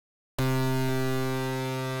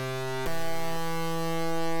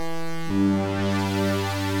Into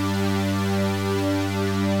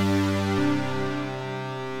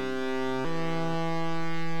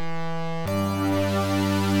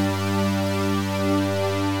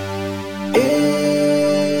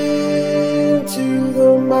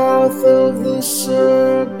the mouth of the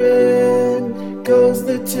serpent goes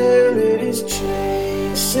the tail it is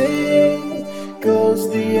chasing, goes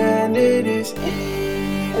the end it is eating.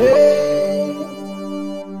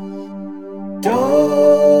 Dawn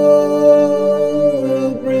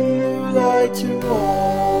will bring new light to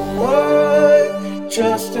all life,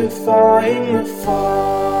 justifying the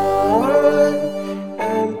fun,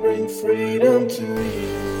 and bring freedom to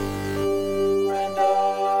you.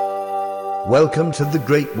 Welcome to the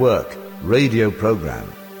Great Work radio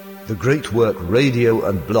program. The Great Work radio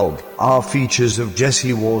and blog are features of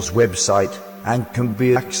Jesse Waugh's website and can be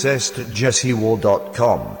accessed at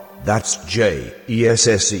jessewar.com. That's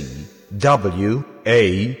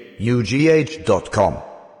JESSEWAUGH.com.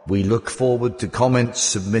 We look forward to comments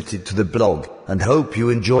submitted to the blog and hope you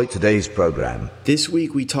enjoy today's program. This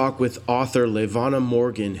week we talk with author Levana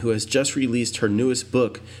Morgan, who has just released her newest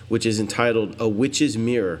book, which is entitled A Witch's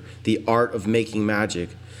Mirror, The Art of Making Magic.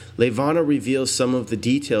 Levana reveals some of the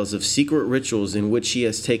details of secret rituals in which she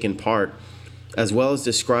has taken part, as well as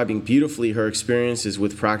describing beautifully her experiences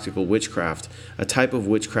with practical witchcraft, a type of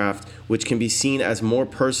witchcraft which can be seen as more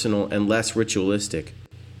personal and less ritualistic.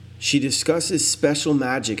 She discusses special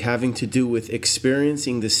magic having to do with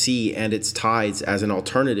experiencing the sea and its tides as an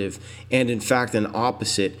alternative and in fact an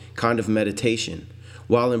opposite kind of meditation,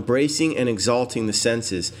 while embracing and exalting the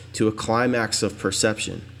senses to a climax of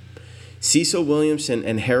perception. Cecil Williamson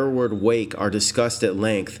and Hereward Wake are discussed at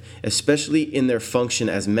length, especially in their function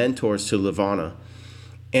as mentors to Levana,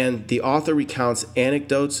 and the author recounts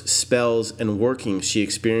anecdotes, spells, and workings she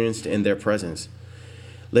experienced in their presence.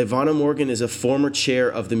 Levana Morgan is a former chair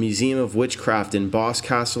of the Museum of Witchcraft in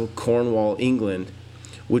Boscastle, Cornwall, England,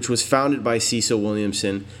 which was founded by Cecil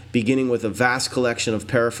Williamson, beginning with a vast collection of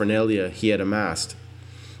paraphernalia he had amassed.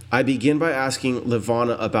 I begin by asking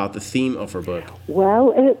Levana about the theme of her book.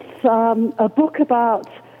 Well, it's a book about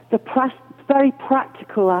the very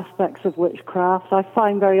practical aspects of witchcraft. I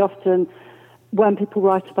find very often when people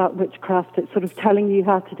write about witchcraft, it's sort of telling you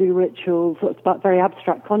how to do rituals. It's about very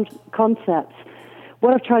abstract concepts.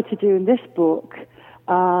 What I've tried to do in this book,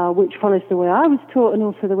 which follows the way I was taught and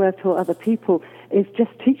also the way I've taught other people, is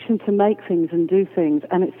just teach them to make things and do things.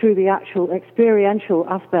 And it's through the actual experiential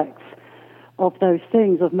aspects of those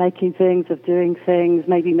things, of making things, of doing things,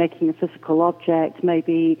 maybe making a physical object,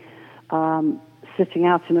 maybe sitting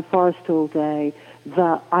out in a forest all day,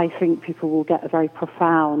 that I think people will get a very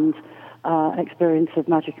profound experience of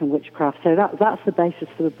magic and witchcraft. So that's the basis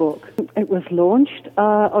for the book. It was launched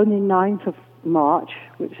on the 9th of March,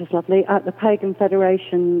 which is lovely, at the Pagan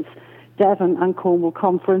Federation's Devon and Cornwall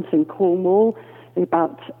Conference in Cornwall. There were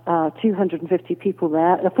about 250 people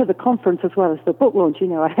there for the conference as well as the book launch,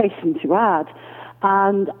 I hasten to add.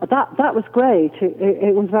 And that was great.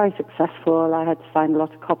 It was very successful. I had to sign a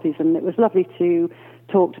lot of copies, and it was lovely to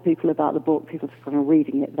talk to people about the book. People were kind of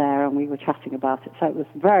reading it there, and we were chatting about it. So it was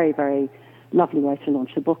a very, very lovely way to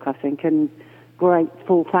launch the book, I think, and great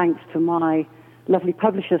full thanks to my lovely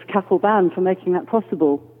publishers, Capel Band, for making that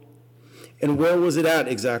possible. And where was it at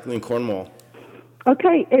exactly in Cornwall?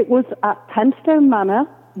 Okay, it was at Penstone Manor,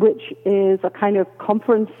 which is a kind of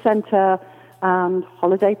conference centre and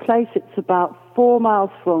holiday place. It's about 4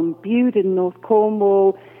 miles from Bude in North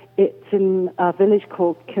Cornwall. It's in a village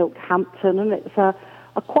called Kilkhampton, and it's a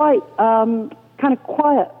quite kind of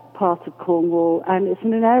quiet part of Cornwall, and it's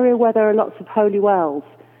in an area where there are lots of holy wells,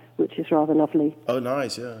 which is rather lovely. Oh,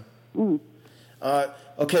 nice, yeah.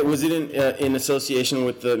 Okay, was it in association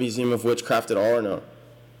with the Museum of Witchcraft at all, or no?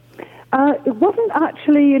 It wasn't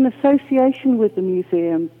actually in association with the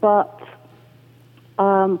museum, but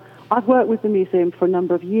I've worked with the museum for a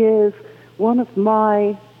number of years. One of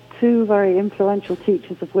my 2 very influential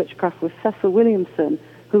teachers of witchcraft was Cecil Williamson,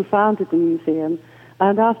 who founded the museum,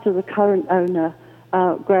 and after the current owner,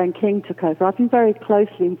 Graham King, took over, I've been very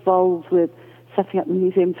closely involved with setting up the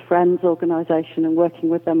Museum's Friends organisation and working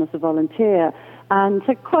with them as a volunteer. And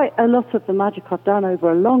so quite a lot of the magic I've done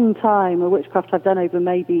over a long time, or witchcraft I've done over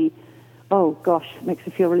maybe, it makes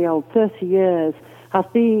me feel really old, 30 years, has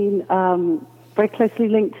been very closely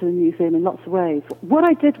linked to the museum in lots of ways. What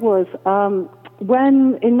I did was, in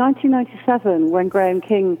 1997, when Graham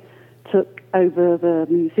King took over the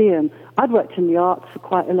museum, I'd worked in the arts for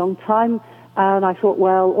quite a long time, and I thought,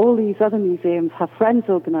 well, all these other museums have friends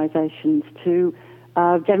organisations to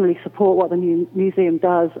generally support what the museum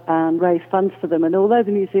does and raise funds for them. And although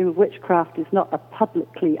the Museum of Witchcraft is not a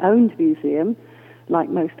publicly owned museum, like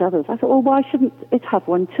most others. I thought, well, why shouldn't it have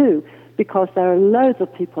one too? Because there are loads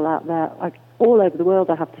of people out there, like, all over the world,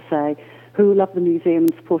 I have to say, who love the museum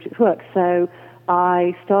and support its work. So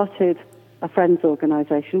I started a friends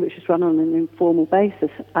organisation, which is run on an informal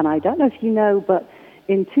basis. And I don't know if you know, but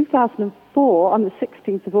in 2004, on the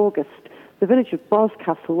 16th of August, the village of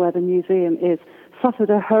Boscastle, where the museum is,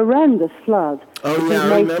 suffered a horrendous flood. Oh, yeah,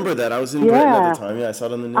 I remember that. I was in Britain at the time. Yeah, I saw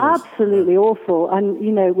it on the news. Absolutely awful. And,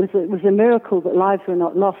 you know, it was a miracle that lives were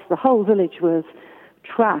not lost. The whole village was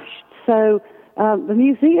trashed. So the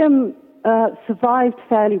museum survived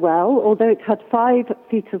fairly well, although it had 5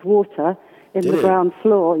 feet of water in the ground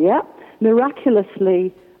floor. Yeah.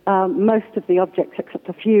 Miraculously, most of the objects, except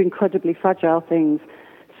a few incredibly fragile things,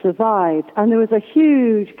 survived. And there was a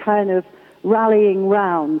huge kind of rallying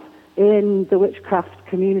round in the witchcraft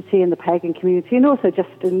community, in the pagan community, and also just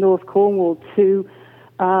in North Cornwall to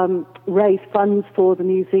raise funds for the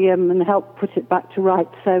museum and help put it back to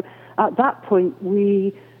rights. So at that point,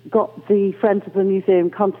 we got the Friends of the Museum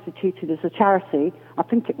constituted as a charity. I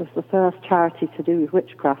think it was the first charity to do with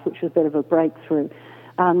witchcraft, which was a bit of a breakthrough.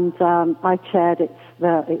 And I chaired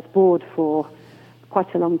its board for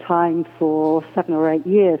quite a long time, for 7 or 8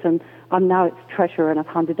 years, and I'm now its treasurer, and I've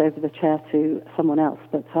handed over the chair to someone else,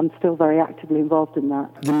 but I'm still very actively involved in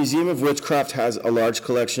that. The Museum of Witchcraft has a large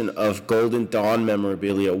collection of Golden Dawn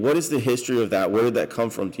memorabilia. What is the history of that? Where did that come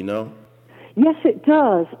from? Do you know? Yes, it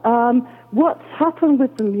does. What's happened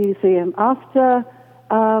with the museum, after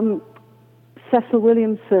Cecil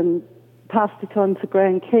Williamson passed it on to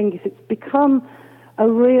Graham King, is it's become a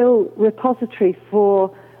real repository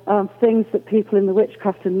for things that people in the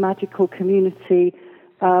witchcraft and magical community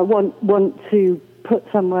want to put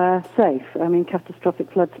somewhere safe. I mean,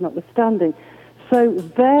 catastrophic floods notwithstanding. So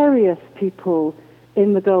various people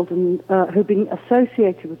in the who've been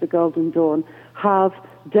associated with the Golden Dawn have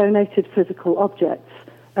donated physical objects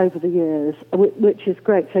over the years, which is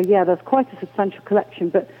great. So yeah, there's quite a substantial collection.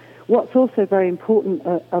 But what's also very important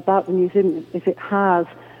about the museum is it has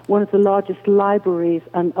one of the largest libraries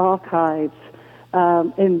and archives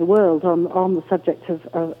in the world on the subject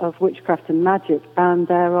of witchcraft and magic. And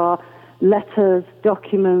there are letters,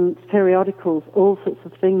 documents, periodicals, all sorts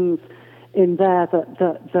of things in there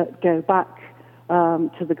that go back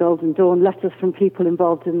to the Golden Dawn, letters from people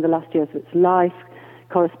involved in the last years of its life,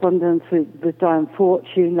 correspondence with Diane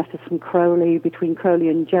Fortune, letters from Crowley, between Crowley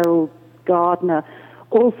and Gerald Gardner,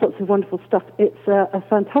 all sorts of wonderful stuff. It's a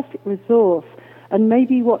fantastic resource. And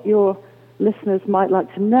maybe what your listeners might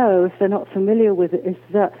like to know, if they're not familiar with it, is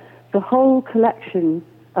that the whole collection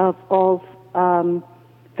of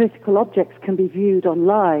physical objects can be viewed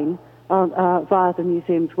online via the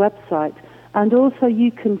museum's website. And also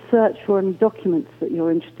you can search for any documents that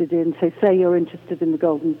you're interested in. So say you're interested in the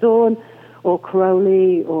Golden Dawn, or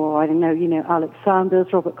Crowley, or, I don't know, Alex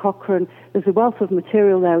Sanders, Robert Cochrane. There's a wealth of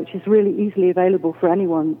material there which is really easily available for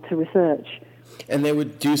anyone to research. And they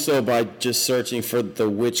would do so by just searching for the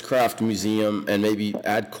Witchcraft Museum and maybe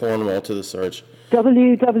add Cornwall to the search.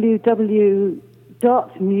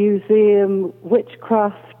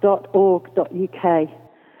 www.museumwitchcraft.org.uk.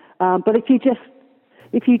 But if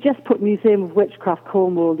you just put Museum of Witchcraft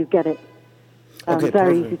Cornwall, you get it. Okay,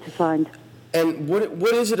 very perfect. easy to find. And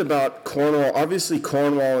what is it about Cornwall? Obviously,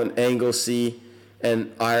 Cornwall and Anglesey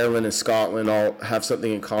and Ireland and Scotland all have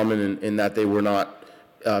something in common in that they were not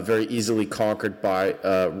very easily conquered by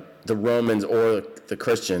the Romans or the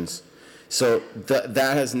Christians. So that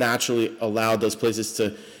has naturally allowed those places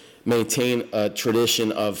to maintain a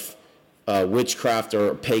tradition of witchcraft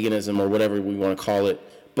or paganism or whatever we want to call it.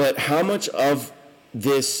 But how much of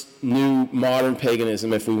this new modern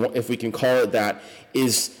paganism, if we can call it that,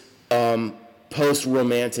 is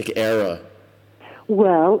post-Romantic era?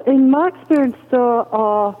 Well, in my experience, there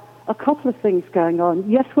are a couple of things going on.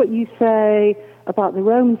 Yes, what you say about the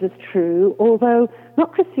Romans is true, although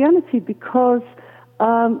not Christianity, because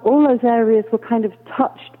all those areas were kind of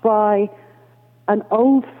touched by an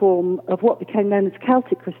old form of what became known as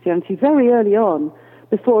Celtic Christianity very early on,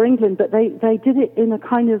 before England, but they did it in a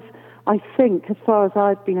kind of, I think, as far as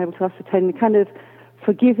I've been able to ascertain, a kind of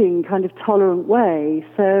forgiving, kind of tolerant way.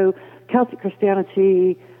 So Celtic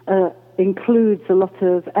Christianity includes a lot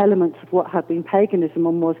of elements of what had been paganism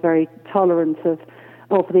and was very tolerant of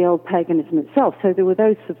the old paganism itself. So there were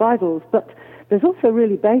those survivals. But there's also a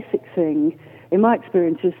really basic thing, in my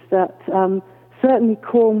experience, is that certainly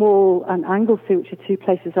Cornwall and Anglesey, which are two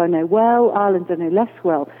places I know well, Ireland I know less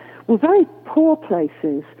well, were very poor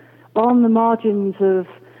places on the margins of,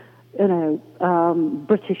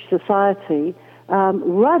 British society,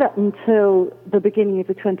 right up until the beginning of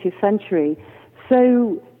the 20th century.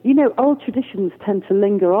 So, old traditions tend to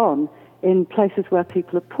linger on in places where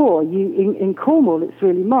people are poor. In Cornwall, it's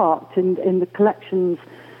really marked. In the collections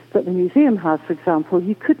that the museum has, for example,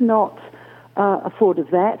 you could not afford a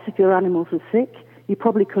vet if your animals were sick. You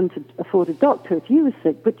probably couldn't afford a doctor if you were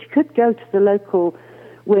sick, but you could go to the local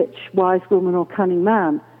witch, wise woman, or cunning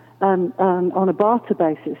man and on a barter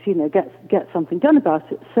basis, get something done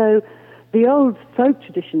about it. So the old folk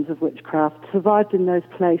traditions of witchcraft survived in those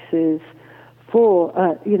places for,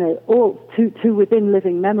 all to within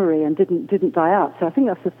living memory and didn't die out. So I think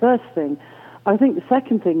that's the first thing. I think the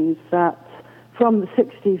second thing is that from the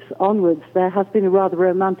 60s onwards, there has been a rather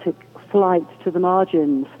romantic flight to the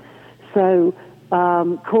margins. So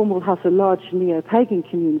Cornwall has a large neo-pagan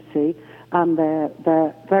community, and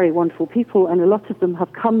they're very wonderful people, and a lot of them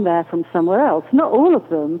have come there from somewhere else. Not all of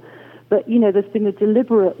them, but, there's been a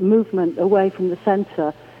deliberate movement away from the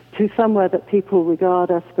centre to somewhere that people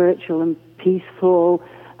regard as spiritual and peaceful,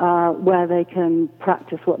 where they can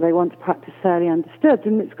practice what they want to practice fairly undisturbed.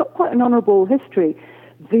 And it's got quite an honourable history.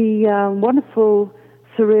 The wonderful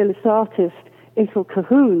surrealist artist Ethel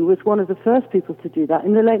Cahoon was one of the first people to do that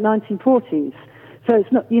in the late 1940s. So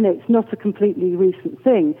it's not, it's not a completely recent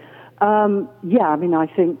thing. I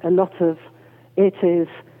think a lot of it is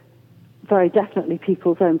very definitely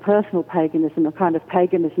people's own personal paganism, a kind of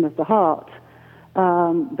paganism of the heart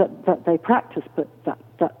that they practice, but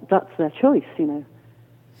that's their choice,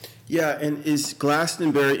 Yeah, and is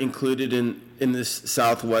Glastonbury included in this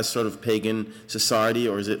Southwest sort of pagan society,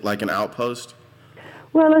 or is it like an outpost?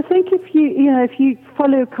 Well, I think if you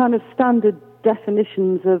follow kind of standard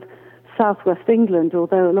definitions of Southwest England,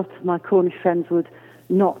 although a lot of my Cornish friends would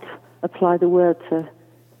not apply the word to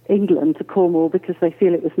England, to Cornwall, because they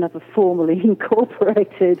feel it was never formally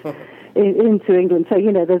incorporated into England. So,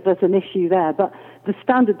 there's an issue there. But the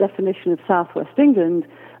standard definition of Southwest England,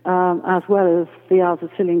 as well as the Isles of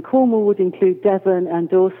Scilly and Cornwall, would include Devon and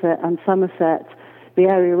Dorset and Somerset, the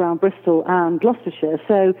area around Bristol and Gloucestershire.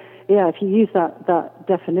 So, if you use that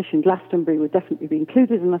definition, Glastonbury would definitely be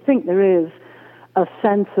included. And I think there is a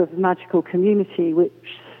sense of magical community which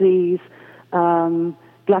sees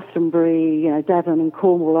Glastonbury, Devon and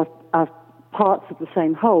Cornwall as parts of the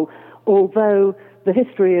same whole, although the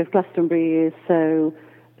history of Glastonbury is so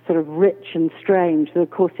sort of rich and strange that,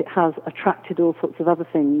 of course, it has attracted all sorts of other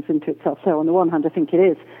things into itself. So on the one hand, I think it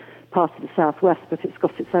is part of the Southwest, but it's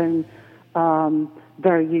got its own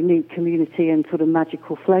very unique community and sort of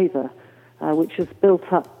magical flavour, which was built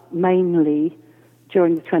up mainly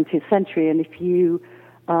during the 20th century. And if you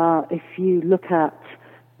look at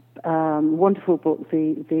wonderful book,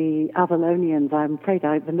 the Avalonians, I'm afraid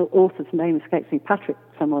the author's name escapes me, Patrick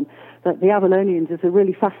someone, that the Avalonians is a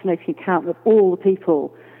really fascinating account of all the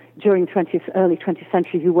people during early 20th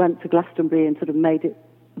century who went to Glastonbury and sort of made it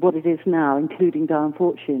what it is now, including Diane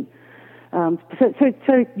Fortune.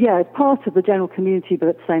 It's part of the general community, but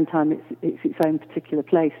at the same time it's its own particular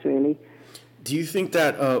place, really. Do you think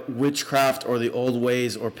that witchcraft or the old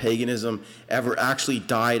ways or paganism ever actually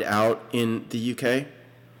died out in the UK?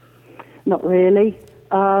 Not really.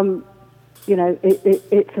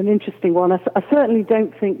 It's an interesting one. I certainly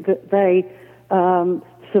don't think that they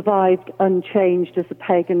survived unchanged as a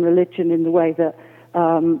pagan religion in the way that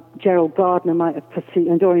Gerald Gardner might have perceived,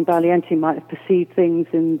 and Doreen Valiente might have perceived things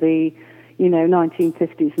in the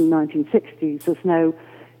 1950s and 1960s. There's no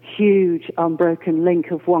huge unbroken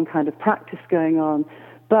link of one kind of practice going on.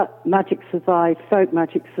 But magic survived, folk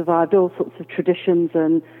magic survived, all sorts of traditions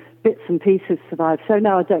and bits and pieces survived. So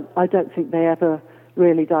no, I don't think they ever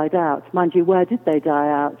really died out. Mind you, where did they die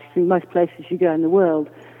out? In most places you go in the world,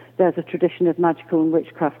 there's a tradition of magical and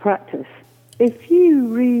witchcraft practice. If you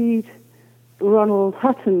read Ronald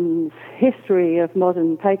Hutton's History of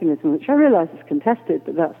Modern Paganism, which I realise is contested,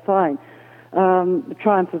 but that's fine, The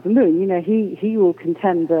Triumph of the Moon, he will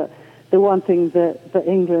contend that the one thing that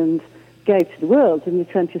England gave to the world in the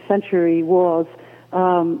 20th century was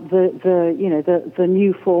the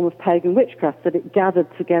new form of pagan witchcraft, that it gathered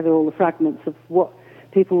together all the fragments of what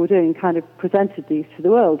people were doing, kind of presented these to the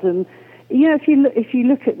world. And if you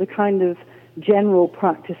look at the kind of general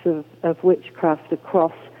practice of witchcraft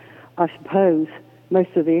across, I suppose,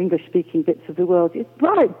 most of the English-speaking bits of the world,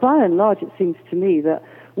 by and large, it seems to me that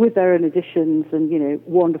with their own additions and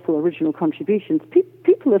wonderful original contributions,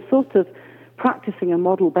 people are sort of practicing a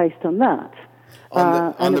model based on that.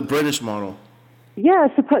 On the British model. Yeah,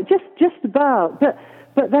 just about.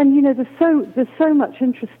 But then there's so much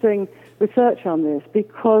interesting research on this,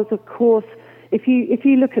 because of course if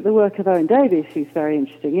you look at the work of Owen Davies, who's very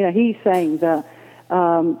interesting, he's saying that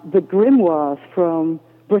the grimoires from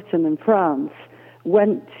Britain and France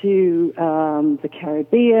went to the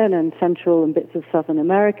Caribbean and Central and bits of Southern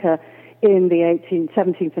America in the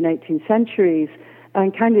 17th and 18th centuries,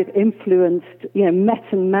 and kind of influenced, met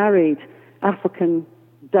and married African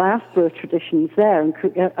diaspora traditions there,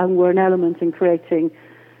 and were an element in creating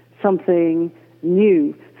something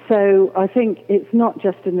new. So I think it's not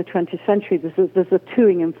just in the 20th century. There's a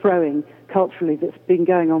toing and froing culturally that's been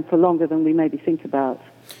going on for longer than we maybe think about.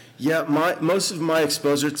 Yeah, most of my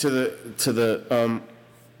exposure to the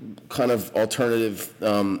kind of alternative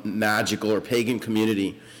magical or pagan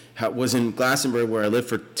community was in Glastonbury, where I lived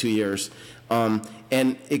for 2 years.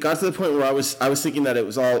 And it got to the point where I was thinking that it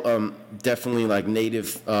was all definitely like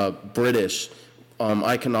native British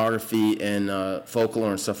iconography and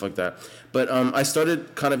folklore and stuff like that. But I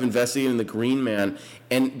started kind of investigating the Green Man,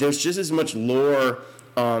 and there's just as much lore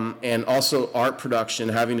and also art production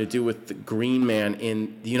having to do with the Green Man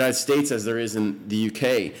in the United States as there is in the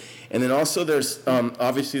UK. And then also there's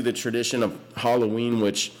obviously the tradition of Halloween,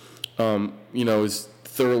 which is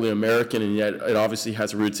thoroughly American, and yet it obviously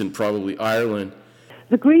has roots in probably Ireland.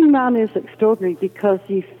 The Green Man is extraordinary because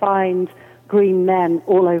you find green men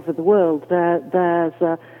all over the world. There's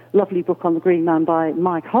a lovely book on the Green Man by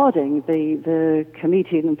Mike Harding, the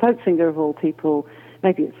comedian and folk singer of all people.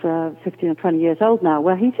 Maybe it's 15 or 20 years old now,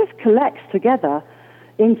 where he just collects together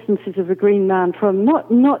instances of the Green Man from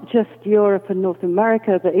not just Europe and North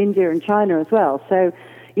America, but India and China as well. So,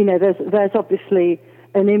 there's obviously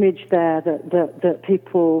an image there that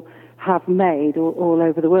people have made all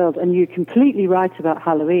over the world. And you're completely right about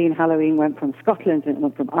Halloween. Halloween went from Scotland and it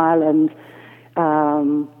went from Ireland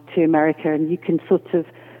to America, and you can sort of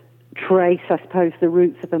trace, I suppose, the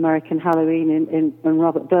roots of American Halloween in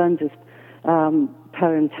Robert Burns's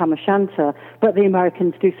poem Tam O'Shanter. But the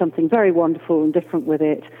Americans do something very wonderful and different with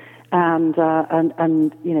it, and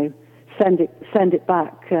send it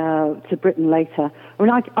back to Britain later. I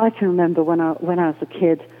mean, I can remember when I was a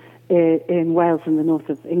kid in Wales in the north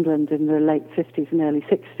of England in the late 50s and early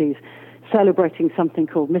 60s, celebrating something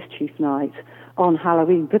called Mischief Night on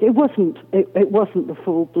Halloween. But it wasn't the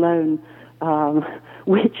full-blown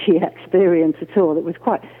witchy experience at all. It was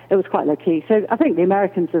quite low key. So I think the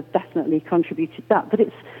Americans have definitely contributed that. But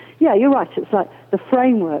you're right. It's like the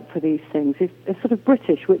framework for these things is sort of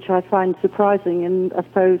British, which I find surprising, and I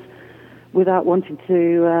suppose without wanting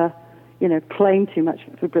to claim too much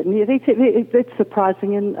for Britain, it's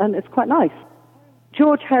surprising and it's quite nice.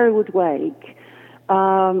 George Hereward Wake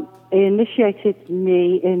initiated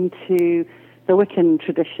me into the Wiccan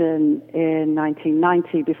tradition in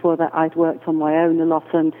 1990. Before that, I'd worked on my own a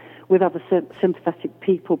lot and with other sympathetic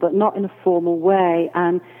people, but not in a formal way.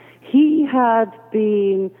 And he had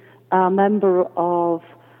been a member of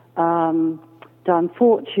Dan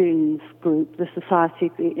Fortune's group, the Society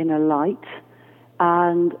of the Inner Light,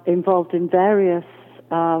 and involved in various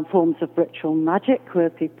forms of ritual magic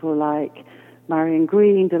with people like Marion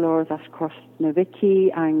Green, Dolores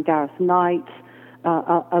Ashcroft-Novicki, and Gareth Knight,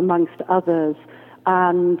 amongst others.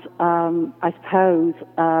 And I suppose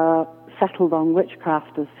settled on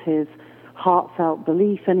witchcraft as his heartfelt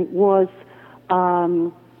belief, and it was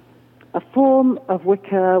a form of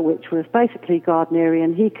Wicca which was basically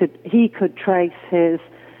Gardnerian. He could trace his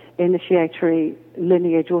initiatory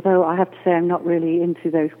lineage, although I have to say I'm not really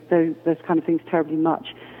into those kind of things terribly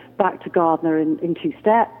much, back to Gardner in two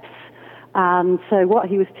steps. And so what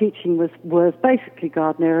he was teaching was basically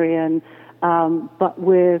Gardnerian, but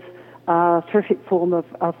with a terrific form of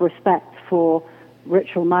respect for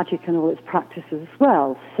ritual magic and all its practices as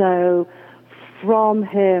well. So from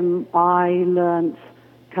him I learnt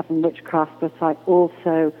Catholic witchcraft, but I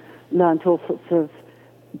also learnt all sorts of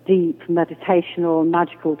deep meditational and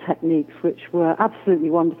magical techniques, which were absolutely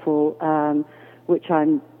wonderful, which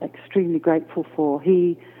I'm extremely grateful for.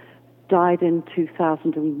 He died in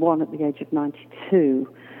 2001 at the age of 92.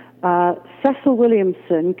 Cecil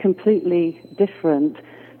Williamson, completely different.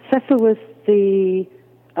 Cecil was the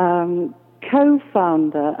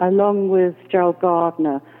co-founder, along with Gerald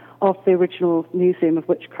Gardner, of the original Museum of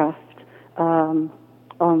Witchcraft on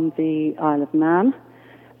the Isle of Man.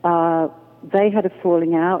 They had a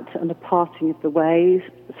falling out and a parting of the ways.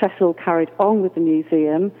 Cecil carried on with the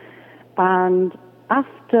museum, and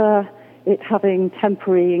after it having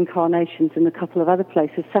temporary incarnations in a couple of other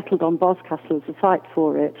places, settled on Boscastle as a site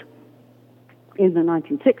for it in the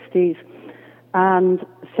 1960s. And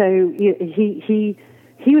so he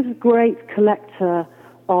was a great collector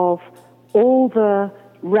of all the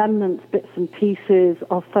remnants, bits and pieces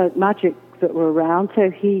of folk magic that were around. So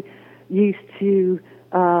he used to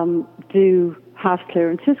do house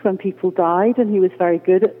clearances when people died, and he was very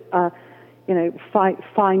good at,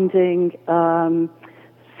 finding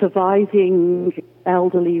surviving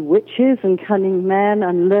elderly witches and cunning men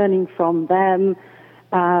and learning from them,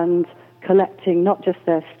 and collecting not just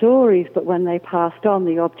their stories, but when they passed on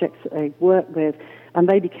the objects that they worked with, and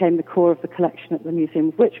they became the core of the collection at the Museum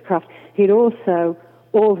of Witchcraft. He'd also,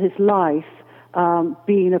 all his life,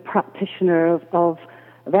 been a practitioner of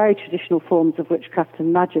very traditional forms of witchcraft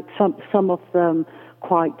and magic, some of them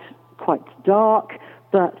quite dark,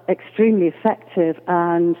 but extremely effective.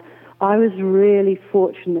 And I was really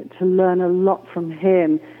fortunate to learn a lot from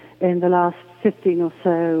him in the last 15 or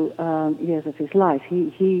so years of his life.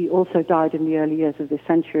 He also died in the early years of this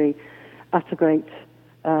century at a great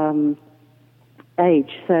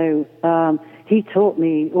age. So he taught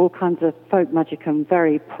me all kinds of folk magic and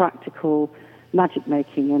very practical magic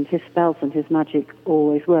making, and his spells and his magic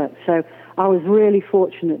always worked. So I was really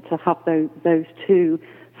fortunate to have those two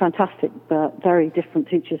fantastic but very different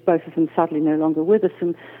teachers, both of them sadly no longer with us.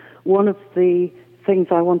 And one of the things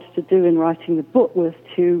I wanted to do in writing the book was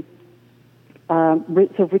to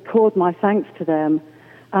sort of record my thanks to them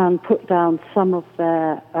and put down some of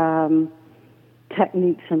their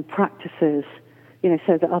techniques and practices,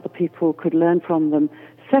 so that other people could learn from them.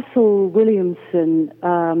 Cecil Williamson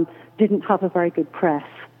didn't have a very good press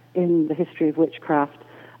in the history of witchcraft.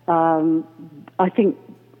 I think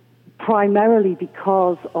primarily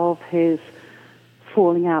because of his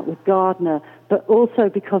falling out with Gardner, but also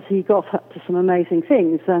because he got up to some amazing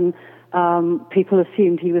things, and people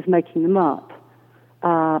assumed he was making them up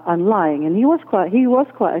and lying. And he was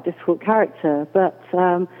quite a difficult character. But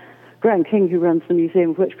Graham King, who runs the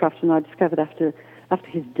Museum of Witchcraft, and I discovered after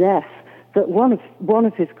his death that one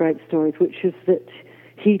of his great stories, which is that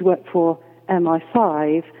he'd worked for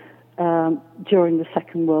MI5 during the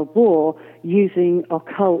Second World War, using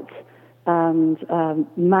occult and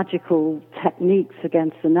magical techniques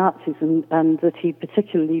against the Nazis, and that he'd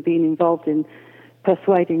particularly been involved in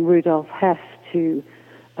persuading Rudolf Hess to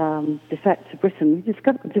defect to Britain. We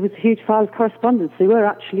discovered there was a huge file of correspondence. They were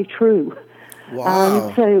actually true.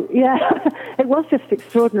 Wow. So, yeah, it was just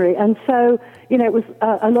extraordinary. And so, it was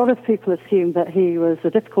a lot of people assumed that he was a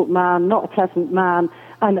difficult man, not a pleasant man,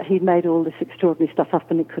 and that he'd made all this extraordinary stuff up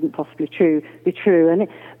and it couldn't possibly be true.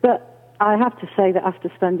 But I have to say that after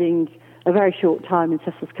spending a very short time in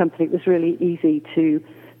Cecil's company, it was really easy to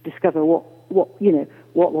discover what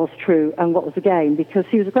was true and what was a game, because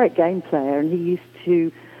he was a great game player, and he used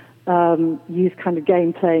to use kind of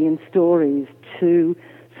game playing and stories to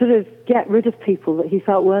sort of get rid of people that he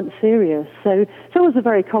felt weren't serious. So it was a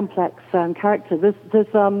very complex character.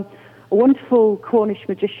 There's a wonderful Cornish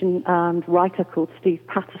magician and writer called Steve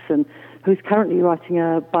Patterson, who's currently writing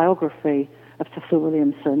a biography of Cecil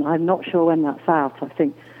Williamson. I'm not sure when that's out. I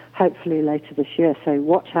think hopefully later this year. So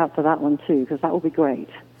watch out for that one too, because that will be great.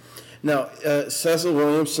 Now, Cecil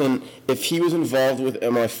Williamson, if he was involved with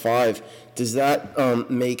MI5, does that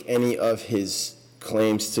make any of his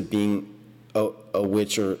claims to being a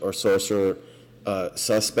witch or sorcerer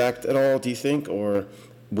suspect at all, do you think? Or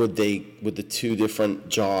would the two different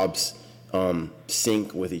jobs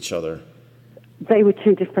sync with each other? They were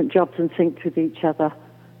two different jobs and synced with each other,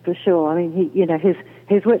 for sure. I mean,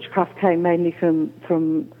 his witchcraft came mainly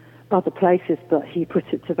from other places, but he put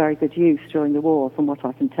it to very good use during the war, from what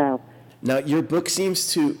I can tell. Now, your book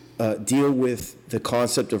seems to deal with the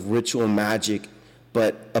concept of ritual magic,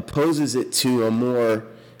 but opposes it to a more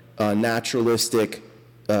naturalistic,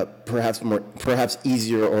 perhaps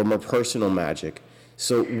easier or more personal magic.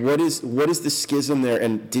 So what is the schism there,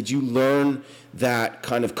 and did you learn that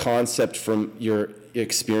kind of concept from your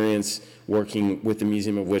experience working with the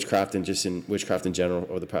Museum of Witchcraft and just in witchcraft in general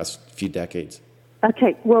over the past few decades?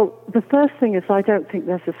 Okay, well, the first thing is I don't think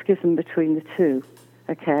there's a schism between the two.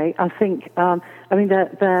 Okay, I think,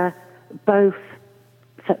 they're both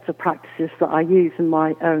sets of practices that I use in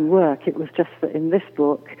my own work. It was just that in this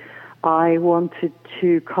book, I wanted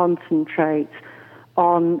to concentrate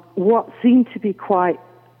on what seemed to be quite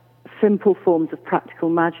simple forms of practical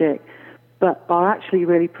magic, but are actually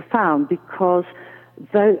really profound, because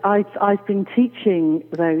I've been teaching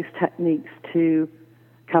those techniques to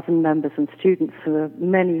Coven members and students for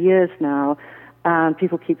many years now, and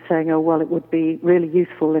people keep saying, oh, well, it would be really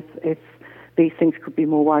useful if these things could be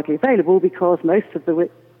more widely available, because most of the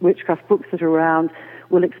witchcraft books that are around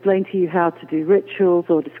will explain to you how to do rituals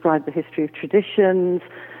or describe the history of traditions,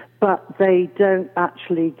 but they don't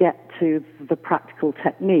actually get to the practical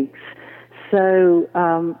techniques. So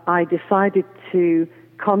I decided to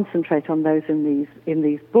concentrate on those in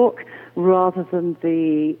these books rather than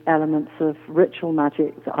the elements of ritual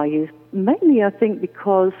magic that I use. Mainly, I think,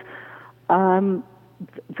 because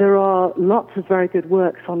there are lots of very good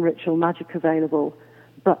works on ritual magic available,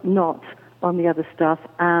 but not on the other stuff.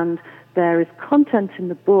 And there is content in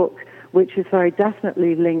the book which is very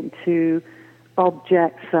definitely linked to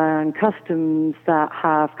objects and customs that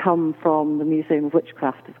have come from the Museum of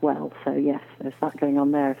Witchcraft as well. So yes, there's that going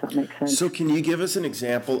on there, if that makes sense. So can you give us an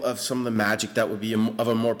example of some of the magic that would be of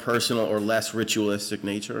a more personal or less ritualistic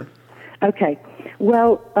nature? Okay.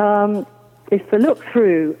 Well, if you look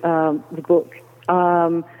through the book,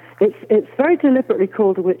 it's very deliberately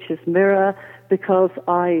called A Witch's Mirror because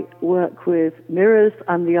I work with mirrors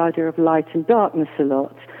and the idea of light and darkness a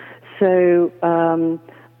lot. So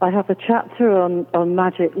I have a chapter on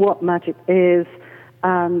magic, what magic is,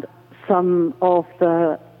 and some of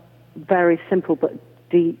the very simple but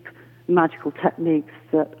deep magical techniques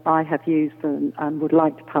that I have used and would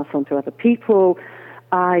like to pass on to other people.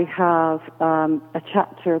 I have a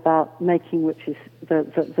chapter about making, which is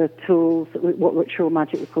the tools, what ritual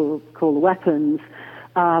magic we call the weapons,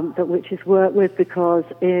 that witches work with, because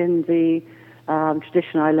in the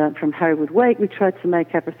tradition I learned from Hereward Wake, we tried to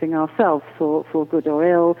make everything ourselves for good or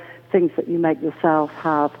ill. Things that you make yourself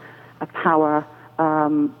have a power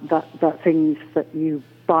that things that you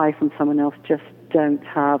buy from someone else just don't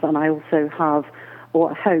have. And I also have,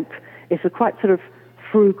 or I hope, is a quite sort of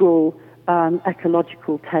frugal,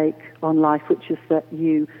 ecological take on life, which is that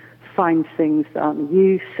you find things that aren't in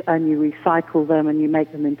use and you recycle them and you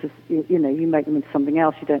make them into, you make them into something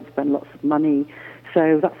else. You don't spend lots of money.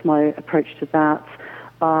 So that's my approach to that.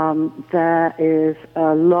 There is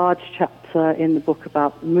a large chapter in the book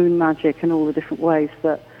about moon magic and all the different ways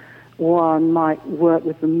that one might work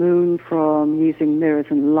with the moon, from using mirrors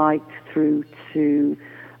and light through to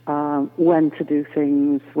when to do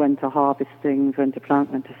things, when to harvest things, when to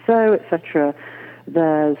plant, when to sow, etc.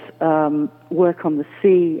 There's work on the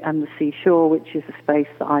sea and the seashore, which is a space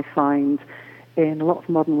that I find in a lot of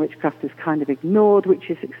modern witchcraft is kind of ignored, which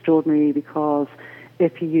is extraordinary because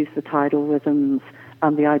if you use the tidal rhythms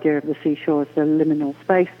and the idea of the seashore as the liminal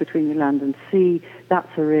space between the land and sea, that's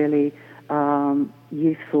a really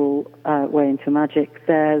useful way into magic.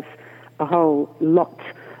 There's a whole lot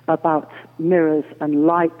about mirrors and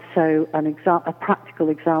light. So a practical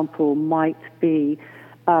example might be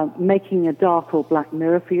making a dark or black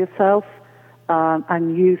mirror for yourself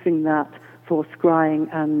and using that for scrying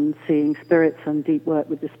and seeing spirits and deep work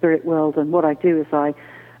with the spirit world. And what I do is I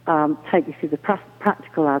take you through the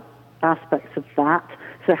practical aspects of that.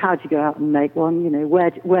 So how do you go out and make one? Where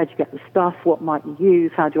do you get the stuff? What might you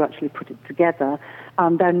use? How do you actually put it together?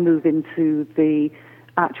 And then move into the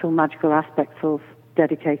actual magical aspects of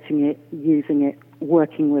dedicating it, using it,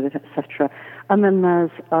 working with it, etc. And then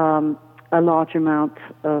there's a large amount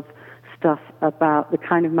of stuff about the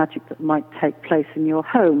kind of magic that might take place in your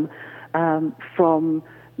home, from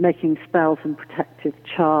making spells and protective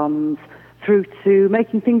charms through to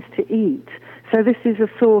making things to eat. So this is a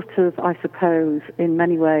sort of, I suppose, in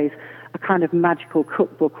many ways, a kind of magical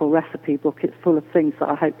cookbook or recipe book. It's full of things that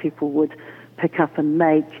I hope people would pick up and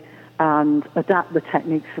make and adapt the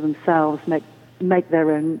techniques for themselves, make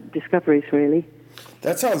their own discoveries, really.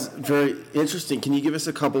 That sounds very interesting. Can you give us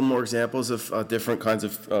a couple more examples of different kinds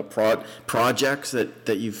of projects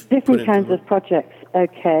that you've different kinds of projects?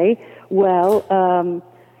 Okay. Well,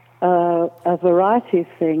 a variety of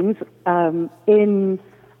things. In,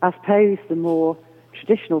 I suppose, the more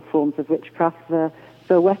traditional forms of witchcraft, the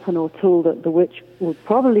weapon or tool that the witch would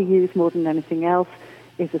probably use more than anything else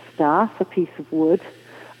is a staff, a piece of wood.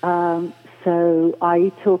 So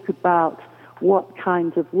I talk about what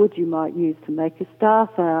kinds of wood you might use to make a staff,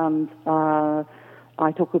 and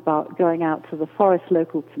I talk about going out to the forest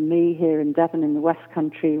local to me here in Devon in the West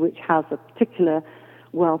Country, which has a particular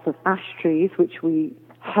wealth of ash trees, which we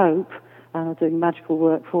hope, and are doing magical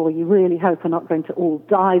work for, you really hope are not going to all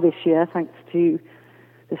die this year thanks to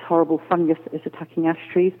this horrible fungus that is attacking ash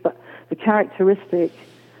trees. But the characteristic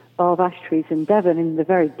of ash trees in Devon, in the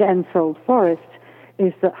very dense old forest,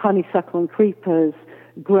 is that honeysuckle and creepers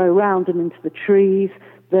grow round and into the trees.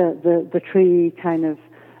 The tree kind of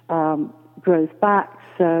grows back,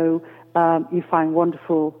 so you find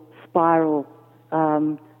wonderful spiral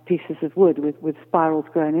pieces of wood with spirals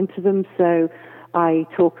growing into them. So I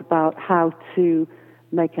talk about how to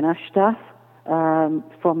make an ash staff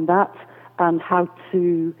from that, and how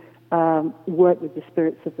to work with the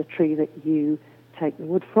spirits of the tree that you take the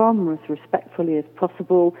wood from as respectfully as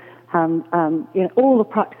possible, and all the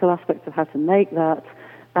practical aspects of how to make that.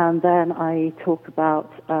 And then I talk about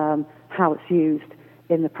how it's used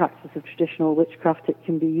in the practice of traditional witchcraft. It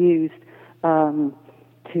can be used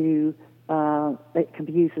it can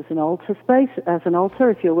be used as an altar space, as an altar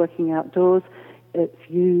if you're working outdoors. It's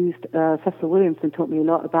used, Cecil Williamson taught me a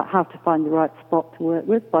lot about how to find the right spot to work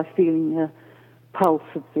with by feeling the pulse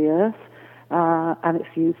of the earth, and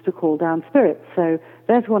it's used to call down spirits. So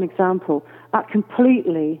there's one example. That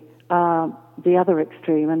completely the other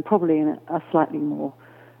extreme, and probably in a slightly more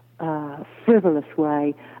frivolous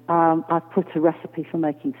way, I've put a recipe for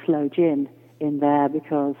making sloe gin in there,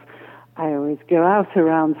 because I always go out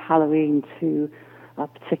around Halloween to a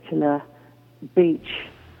particular beach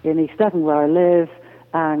in East Devon where I live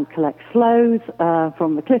and collect sloes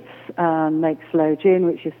from the cliffs and make sloe gin,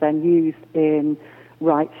 which is then used in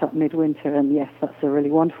rites at midwinter. And yes, that's a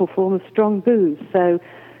really wonderful form of strong booze. So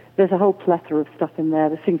there's a whole plethora of stuff in there.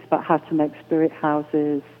 There's things about how to make spirit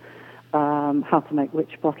houses, how to make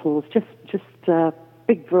witch bottles, just a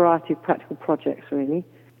big variety of practical projects, really.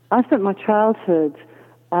 I spent my childhood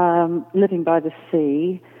living by the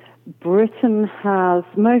sea. Britain has,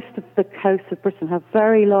 most of the coast of Britain have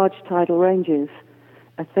very large tidal ranges.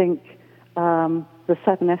 I think the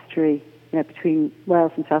Severn Estuary, between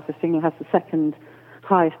Wales and South West England, has the second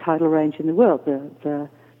highest tidal range in the world.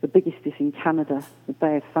 The biggest is in Canada, the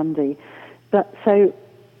Bay of Fundy. But so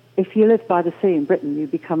if you live by the sea in Britain, you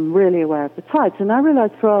become really aware of the tides. And I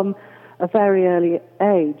realized from a very early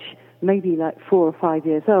age, maybe like 4 or 5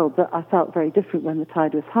 years old, that I felt very different when the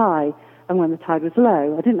tide was high and when the tide was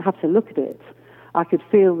low. I didn't have to look at it. I could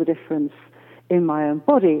feel the difference in my own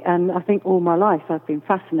body. And I think all my life I've been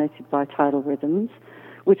fascinated by tidal rhythms,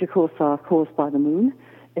 which of course are caused by the moon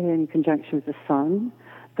in conjunction with the sun.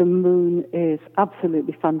 The moon is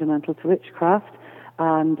absolutely fundamental to witchcraft,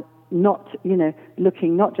 and not,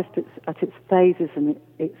 looking not just at its phases and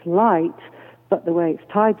its light, but the way its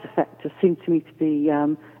tides affect us seem to me to be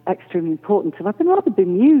extremely important. And I've been rather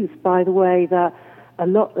bemused by the way that a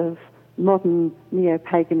lot of modern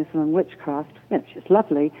neo-paganism and witchcraft, which is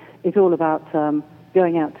lovely, is all about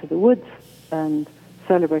going out to the woods and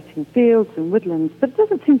celebrating fields and woodlands, but it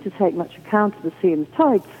doesn't seem to take much account of the sea and the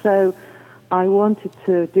tides. So I wanted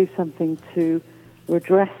to do something to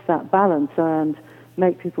redress that balance and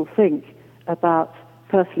make people think about,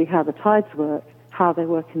 firstly, how the tides work, how they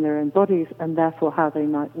work in their own bodies, and therefore how they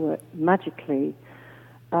might work magically,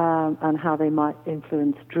 and how they might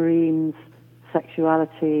influence dreams,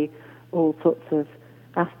 sexuality, all sorts of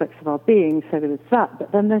aspects of our being. So there is that.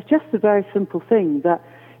 But then there's just a very simple thing that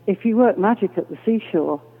if you work magic at the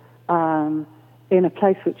seashore, in a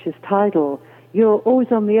place which is tidal, you're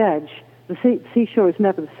always on the edge. The seashore is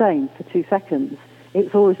never the same for 2 seconds.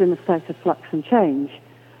 It's always in a state of flux and change.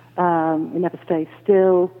 It never stays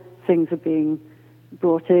still. Things are being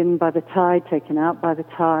brought in by the tide, taken out by the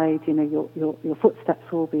tide. Your footsteps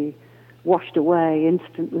will be washed away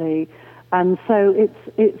instantly. And so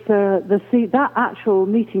it's the sea. That actual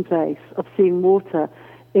meeting place of sea and water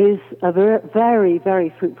is a very,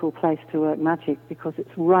 very fruitful place to work magic, because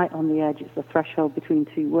it's right on the edge. It's the threshold between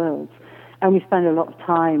two worlds. And we spend a lot of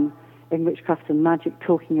time in witchcraft and magic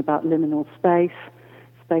talking about liminal space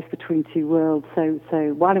between two worlds.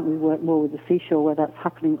 So why don't we work more with the seashore, where that's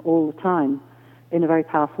happening all the time in a very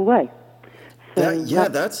powerful way? So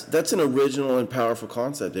that's an original and powerful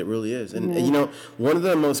concept. It really is. And one of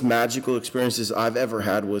the most magical experiences I've ever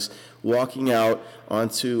had was walking out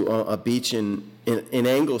onto a beach in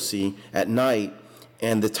Anglesey at night,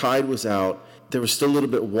 and the tide was out. There was still a little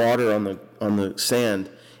bit of water on the sand,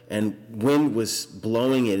 and wind was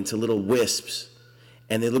blowing it into little wisps,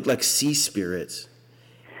 and they looked like sea spirits.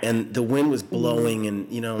 And the wind was blowing, and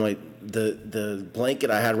like the blanket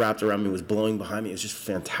I had wrapped around me was blowing behind me. It was just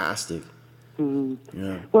fantastic.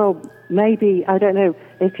 Yeah. Well, maybe, I don't know,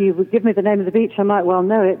 if you would give me the name of the beach, I might well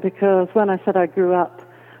know it, because when I said I grew up,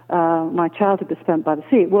 my childhood was spent by the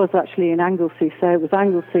sea, it was actually in Anglesey. So it was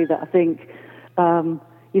Anglesey that I think,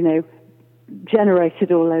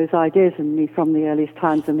 generated all those ideas in me from the earliest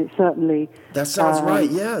times, and it certainly... That sounds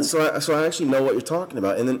right, yeah. So I actually know what you're talking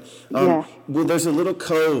about. And then, well, there's a little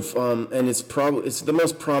cove, and it's the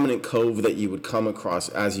most prominent cove that you would come across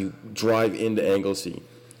as you drive into Anglesey.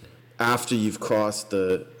 After you've crossed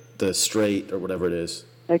the strait or whatever it is.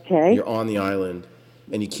 Okay. You're on the island,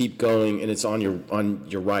 and you keep going, and it's on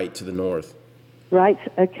your right to the north. Right,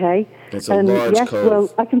 okay. It's a large cove.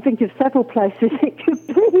 Well, I can think of several places it could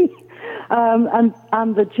be.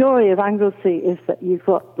 And the joy of Anglesey is that you've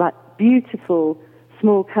got like beautiful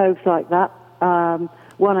small coves like that.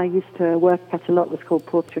 One I used to work at a lot was called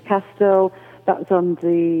Portricastle. That was on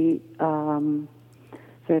the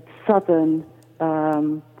southern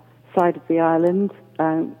side of the island,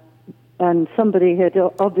 and somebody had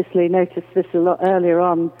obviously noticed this a lot earlier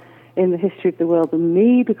on in the history of the world than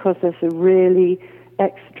me, because there's a really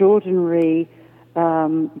extraordinary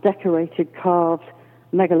decorated, carved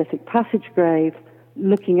megalithic passage grave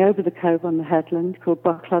looking over the cove on the headland called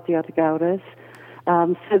Barcladiad y Gawres,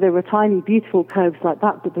 So there were tiny, beautiful coves like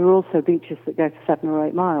that, but there are also beaches that go for 7 or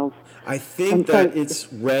 8 miles. I think that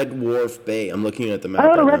it's Red Wharf Bay. I'm looking at the map. Oh,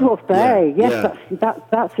 right Red now. Wharf Bay. Yeah, Yes,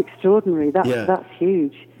 that's extraordinary. That's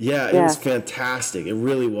huge. Yeah, it was fantastic. It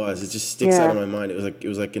really was. It just sticks out of my mind. It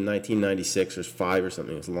was like in 1996 or 5 or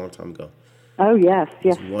something. It was a long time ago. Oh yes.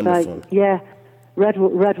 It's wonderful. Red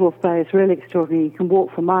Wharf Bay is really extraordinary. You can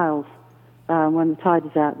walk for miles when the tide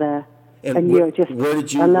is out there, and you're just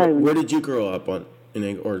alone. Where did you grow up or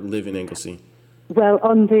live in Anglesey? Well,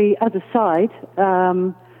 on the other side,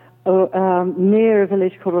 near a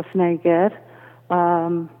village called Rosnagerd,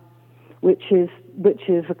 which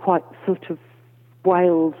is a quite sort of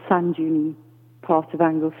wild sand dune part of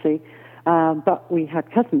Anglesey. But we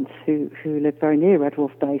had cousins who lived very near Red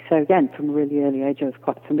Wharf Bay. So again, from a really early age, I was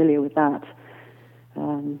quite familiar with that.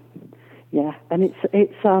 And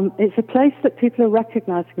it's a place that people are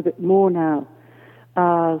recognising a bit more now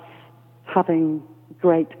as having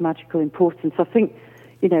great magical importance. I think,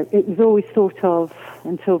 it was always thought of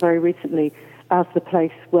until very recently as the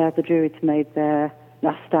place where the Druids made their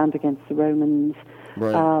last stand against the Romans.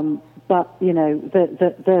 Right. But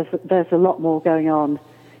there's a lot more going on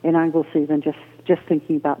in Anglesey than just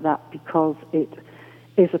thinking about that, because it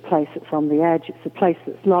is a place that's on the edge. It's a place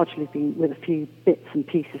that's largely been, with a few bits and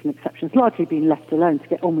pieces and exceptions, largely been left alone to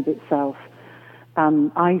get on with itself.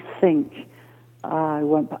 I think I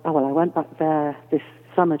went back there this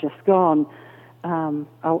summer just gone.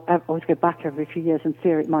 I always go back every few years and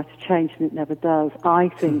fear it might have changed, and it never does. I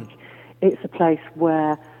think it's a place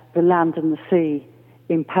where the land and the sea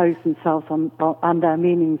impose themselves on and their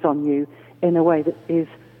meanings on you in a way that is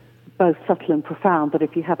both subtle and profound, but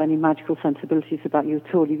if you have any magical sensibilities about you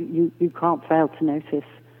at all, you can't fail to notice.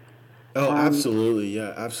 Oh, absolutely,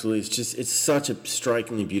 yeah, absolutely. It's such a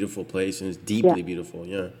strikingly beautiful place, and it's deeply beautiful,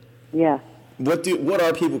 yeah. Yeah. What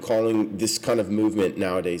are people calling this kind of movement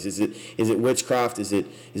nowadays? Is it witchcraft? Is it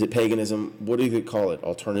paganism? What do you call it?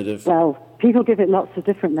 Alternative? Well, people give it lots of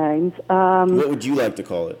different names. What would you like to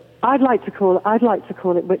call it? I'd like to call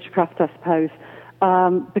it witchcraft, I suppose,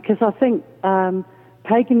 because I think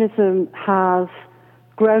paganism has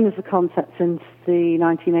grown as a concept since the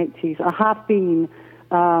 1980s. I have been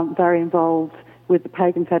very involved with the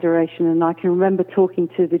Pagan Federation, and I can remember talking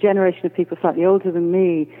to the generation of people slightly older than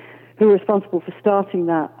me who were responsible for starting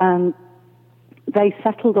that, and they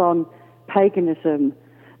settled on paganism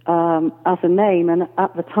as a name, and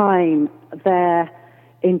at the time their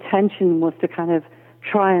intention was to kind of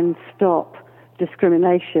try and stop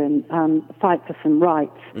discrimination and fight for some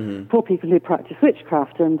rights for people who practice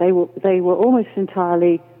witchcraft, and they were almost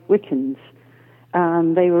entirely Wiccans,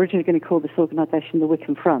 and they were originally going to call this organisation the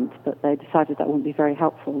Wiccan Front, but they decided that wouldn't be very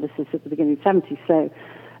helpful. This is at the beginning of the 70s, so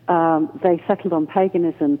they settled on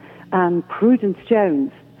paganism, and Prudence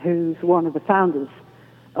Jones, who's one of the founders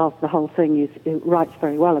of the whole thing, writes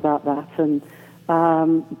very well about that. And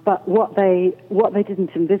but what they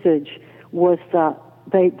didn't envisage was that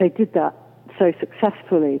they did that so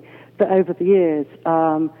successfully that over the years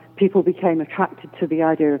people became attracted to the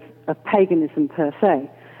idea of paganism per se.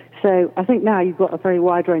 So I think now you've got a very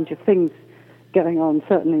wide range of things going on,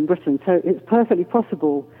 certainly in Britain. So it's perfectly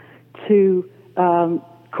possible to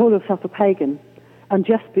call yourself a pagan and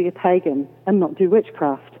just be a pagan and not do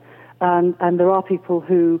witchcraft. And there are people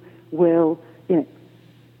who will,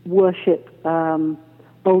 worship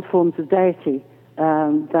old forms of deity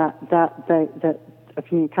that have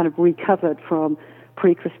been kind of recovered from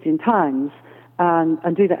pre-Christian times,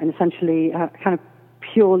 and do that in essentially kind of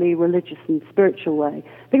purely religious and spiritual way.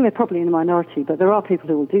 I think they're probably in a minority, but there are people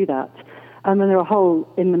who will do that. And then there are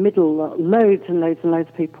in the middle, loads and loads and loads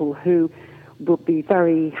of people who will be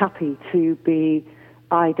very happy to be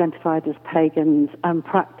identified as pagans and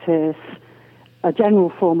practice a general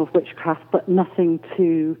form of witchcraft, but nothing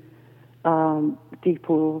too deep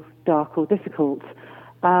or dark or difficult.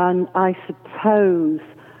 And I suppose,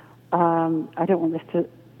 I don't want this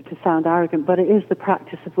to sound arrogant, but it is the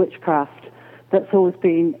practice of witchcraft that's always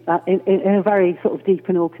been, in a very sort of deep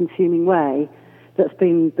and all-consuming way, that's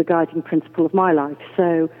been the guiding principle of my life.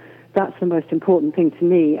 So that's the most important thing to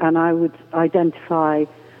me, and I would identify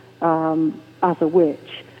as a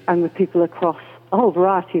witch, and with people across a whole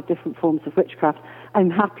variety of different forms of witchcraft. I'm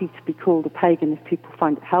happy to be called a pagan if people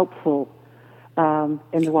find it helpful in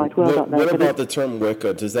the wide world out there. What about the term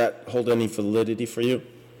Wicca? Does that hold any validity for you?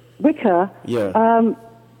 Wicca? Yeah.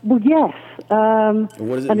 Well, yes. What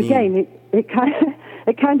does it mean? And again,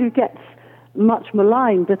 it kind of gets much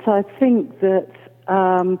maligned, but I think that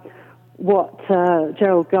what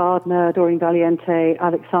Gerald Gardner, Doreen Valiente,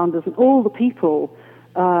 Alex Sanders, and all the people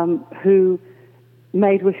who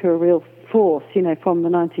made Wicca a real force, from the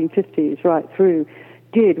 1950s right through,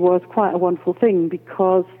 did was quite a wonderful thing,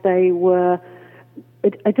 because they were,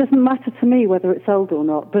 it doesn't matter to me whether it's old or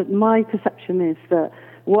not, but my perception is that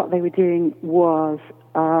what they were doing was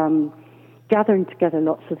gathering together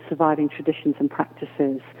lots of surviving traditions and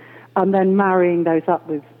practices, and then marrying those up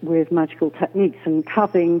with magical techniques. And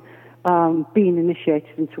having been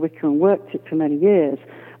initiated into Wicca and worked it for many years,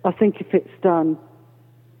 I think if it's done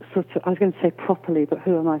sort of, I was going to say properly, but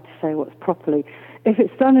who am I to say what's properly? If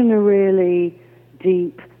it's done in a really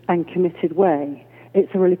deep and committed way,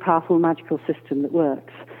 it's a really powerful magical system that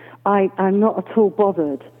works. I'm not at all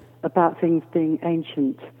bothered about things being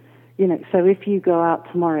ancient. So if you go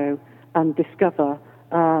out tomorrow and discover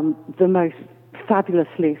the most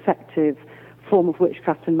fabulously effective form of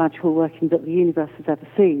witchcraft and magical working that the universe has ever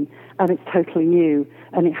seen, and it's totally new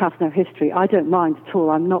and it has no history, I don't mind at all.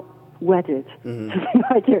 I'm not wedded to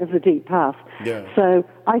the idea of the deep past. Yeah. So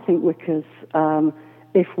I think Wicca's,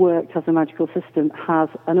 if worked as a magical system, has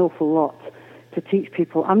an awful lot to teach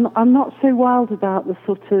people. I'm not so wild about the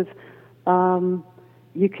sort of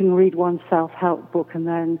you can read one self-help book and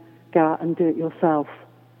then go out and do it yourself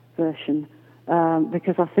version,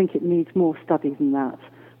 because I think it needs more study than that.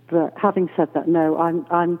 But having said that, no,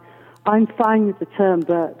 I'm fine with the term,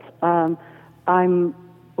 but I'm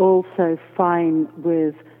also fine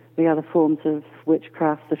with the other forms of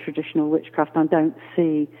witchcraft, the traditional witchcraft. I don't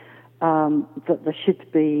see that there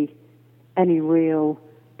should be any real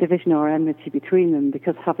division or enmity between them,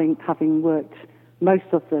 because having worked most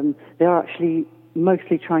of them, they are actually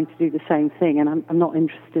mostly trying to do the same thing, and I'm not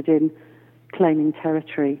interested in claiming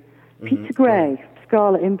territory. Peter Gray,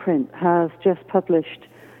 Scarlet Imprint, has just published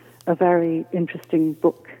a very interesting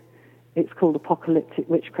book. It's called Apocalyptic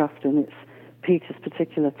Witchcraft, and it's Peter's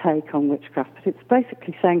particular take on witchcraft, but it's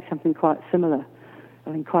basically saying something quite similar,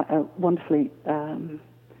 in quite a wonderfully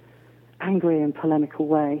angry and polemical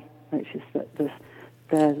way, which is that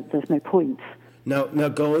there's no point. Now,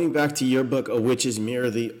 going back to your book, A Witch's Mirror,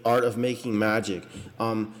 The Art of Making Magic,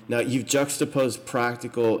 now you've juxtaposed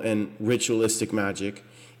practical and ritualistic magic,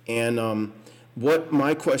 and what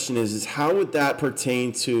my question is how would that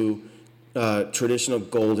pertain to traditional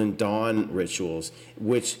Golden Dawn rituals,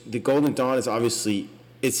 which the Golden Dawn is obviously,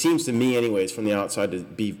 it seems to me anyways from the outside, to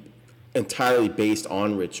be entirely based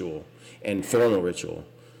on ritual and formal ritual?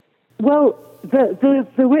 Well, the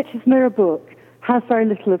Witch's Mirror book has very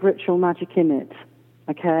little of ritual magic in it,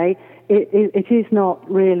 okay? It is not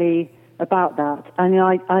really about that. And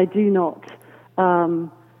I do not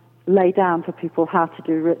lay down for people how to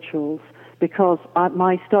do rituals, because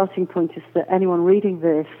my starting point is that anyone reading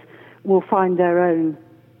this will find their own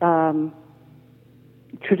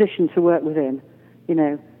tradition to work within,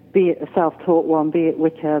 be it a self-taught one, be it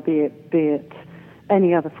Wicca, be it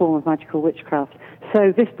any other form of magical witchcraft.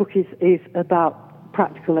 So this book is about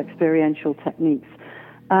practical experiential techniques.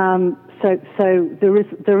 So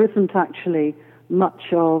there isn't actually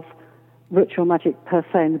much of ritual magic per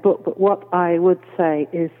se in the book, but what I would say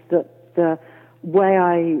is that the way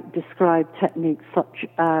I describe techniques such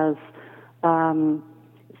as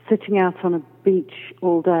sitting out on a beach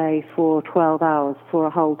all day for 12 hours for a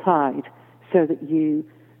whole tide, so that you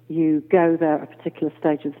go there at a particular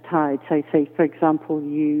stage of the tide. So say, for example,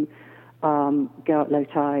 you go at low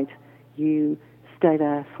tide, you stay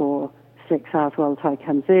there for 6 hours while the tide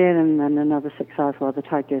comes in, and then another 6 hours while the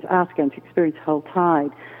tide goes out again, to experience the whole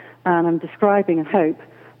tide. And I'm describing, I hope,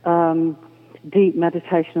 deep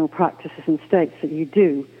meditational practices and states that you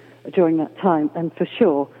do during that time. And for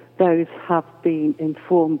sure, those have been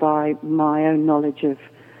informed by my own knowledge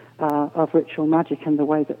of ritual magic and the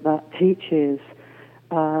way that teaches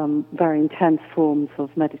very intense forms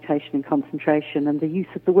of meditation and concentration and the use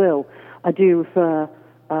of the will. I do refer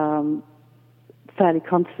fairly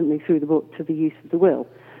constantly through the book to the use of the will,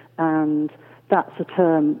 and that's a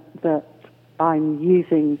term that I'm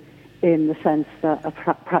using in the sense that a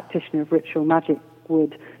practitioner of ritual magic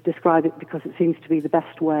would describe it, because it seems to be the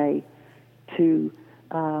best way to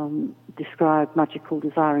describe magical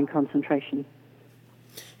desire and concentration.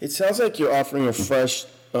 It sounds like you're offering a fresh,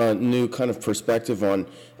 new kind of perspective on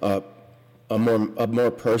a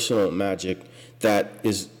more personal magic that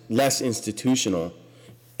is less institutional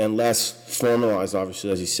and less formalized, obviously,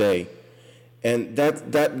 as you say. And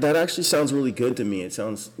that actually sounds really good to me. It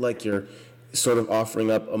sounds like you're sort of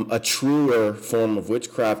offering up a truer form of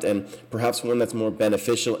witchcraft, and perhaps one that's more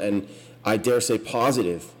beneficial and, I dare say,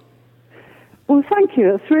 positive. Well, thank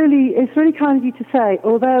you. It's really kind of you to say.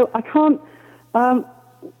 Although I can't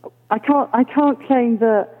claim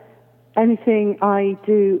that anything I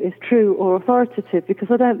do is true or authoritative, because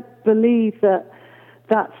I don't believe that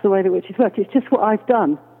that's the way the witches work. It's just what I've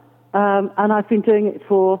done. And I've been doing it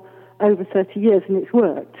for over 30 years, and it's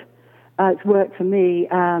worked. It's worked for me,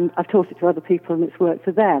 and I've taught it to other people, and it's worked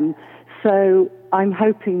for them. So I'm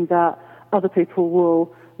hoping that other people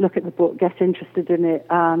will look at the book, get interested in it,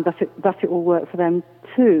 and that it will work for them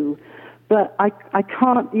too. But I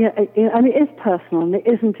can't, and it is personal, and it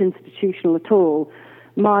isn't institutional at all.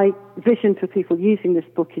 My vision for people using this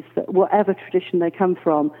book is that whatever tradition they come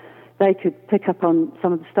from, they could pick up on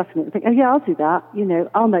some of the stuff in it and think, oh yeah, I'll do that,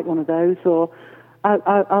 I'll make one of those, or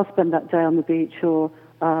I'll spend that day on the beach, or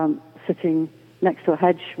sitting next to a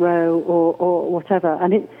hedgerow, or whatever.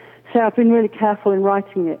 And so I've been really careful in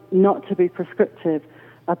writing it not to be prescriptive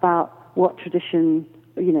about what tradition,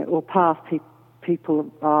 or path people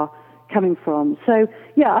are coming from. So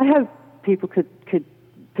yeah, I hope people could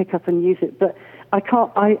pick up and use it, but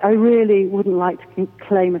I really wouldn't like to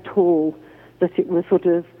claim at all that it was sort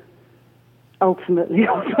of ultimately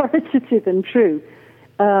authoritative and true,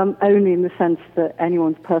 only in the sense that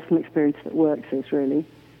anyone's personal experience that works is really.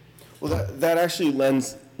 Well, that actually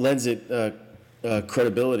lends it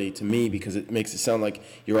credibility to me, because it makes it sound like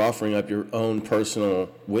you're offering up your own personal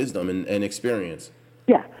wisdom and experience.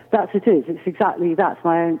 Yeah, that's that's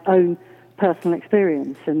my own personal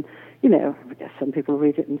experience. And, I guess some people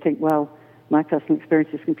read it and think, well, my personal experience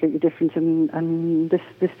is completely different, and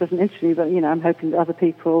this doesn't interest me. But, I'm hoping that other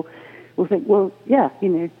people will think, well, yeah,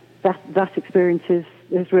 that experience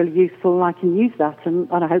is really useful, and I can use that,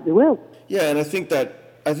 and I hope they will. Yeah, and I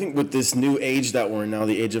think with this new age that we're in now,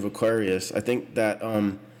 the age of Aquarius, I think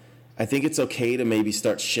it's okay to maybe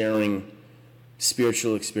start sharing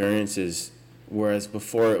spiritual experiences, whereas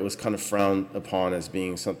before it was kind of frowned upon as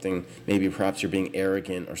being something, maybe perhaps you're being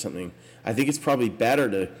arrogant or something. I think it's probably better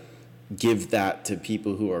to give that to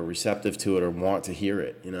people who are receptive to it or want to hear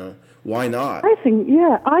it, Why not? I think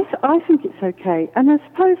it's okay. And I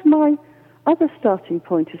suppose my other starting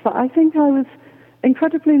point is that I think I was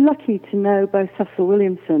incredibly lucky to know both Cecil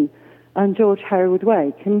Williamson and George Hereward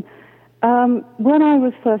Wake. And when I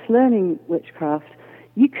was first learning witchcraft,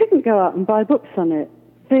 you couldn't go out and buy books on it.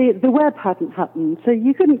 The web hadn't happened, so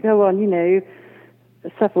you couldn't go on,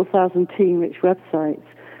 several thousand teen witch websites.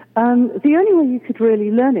 The only way you could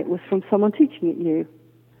really learn it was from someone teaching it you.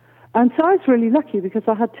 And so I was really lucky because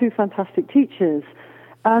I had two fantastic teachers.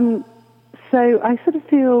 And so I sort of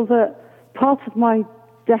feel that part of my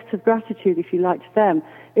debt of gratitude, if you like, to them,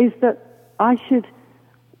 is that I should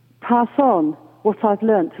pass on what I've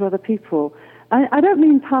learnt to other people. I don't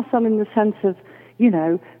mean pass on in the sense of,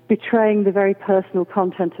 betraying the very personal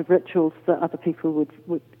content of rituals that other people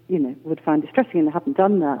would find distressing, and I haven't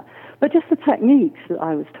done that. But just the techniques that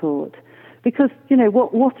I was taught. Because,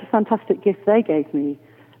 what a fantastic gift they gave me.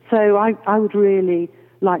 So I would really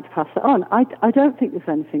like to pass that on. I don't think there's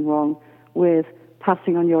anything wrong with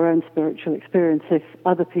passing on your own spiritual experience if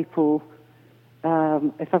other people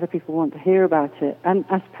want to hear about it. And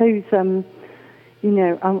I suppose, I'm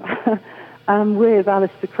with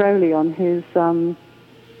Aleister Crowley on his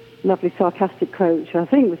lovely sarcastic quote, which I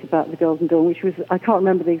think was about the Golden Dawn, which was, I can't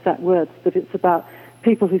remember the exact words, but it's about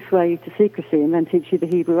people who swear you to secrecy and then teach you the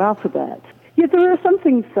Hebrew alphabet. Yeah, there are some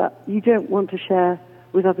things that you don't want to share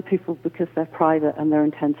with other people because they're private and they're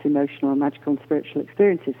intense emotional and magical and spiritual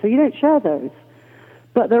experiences. So you don't share those.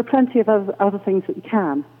 But there are plenty of other things that you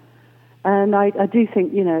can. And I do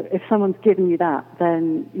think, if someone's given you that,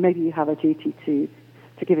 then maybe you have a duty to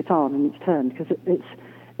give it on in its turn, because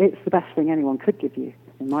it's the best thing anyone could give you,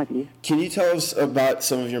 in my view. Can you tell us about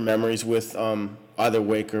some of your memories with either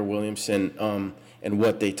Wake or Williamson and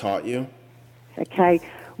what they taught you? Okay.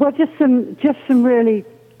 Well, just some really,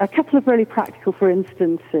 a couple of really practical, for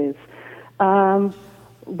instances.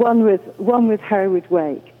 One with Hereward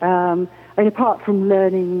Wake. And apart from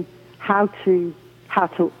learning how to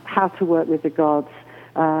work with the gods,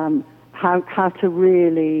 how to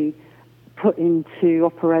really put into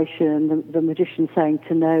operation the magician saying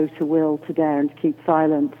to know, to will, to dare, and to keep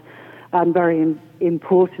silent, and very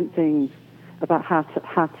important things about how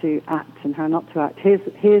to act and how not to act.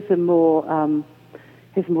 Here's a more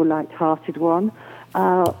light-hearted one.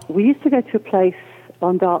 We used to go to a place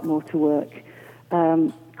on Dartmoor to work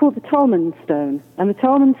called the Tolman Stone, and the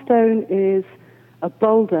Tolman Stone is a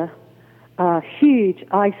boulder, a huge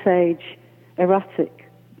Ice Age erratic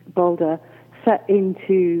boulder set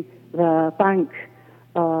into the bank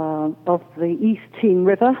of the East Tean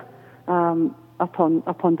River up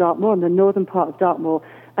on Dartmoor, in the northern part of Dartmoor,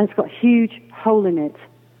 and it's got a huge hole in it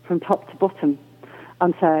from top to bottom.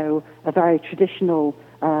 And so a very traditional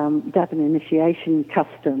Devon initiation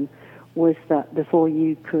custom was that before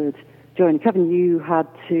you could join a coven, you had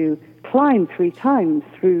to climb 3 times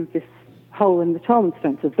through this hole in the Tolman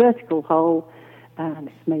Stone. It's a vertical hole, and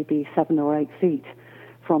it's maybe 7 or 8 feet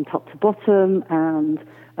from top to bottom, and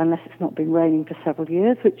unless it's not been raining for several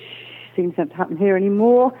years, which seems not to happen here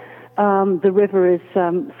anymore, the river is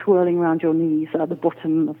swirling around your knees at the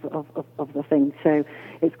bottom of the thing. So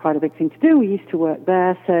it's quite a big thing to do. We used to work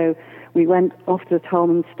there, so we went off to the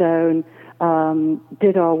Tolman Stone,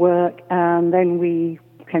 did our work, and then we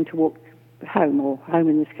came to walk home, or home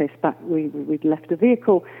in this case back. We'd left the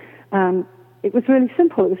vehicle, and it was really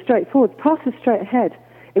simple. It was straightforward. The path was straight ahead.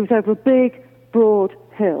 It was over a big, broad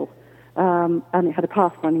hill, and it had a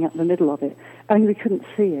path running up the middle of it, only we couldn't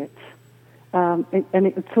see it. And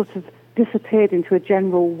it sort of disappeared into a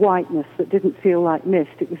general whiteness that didn't feel like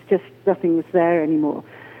mist. It was just, nothing was there anymore.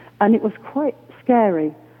 And it was quite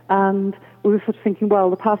scary. And we were sort of thinking, well,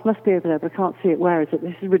 the path must be over there, but I can't see it. Where is it?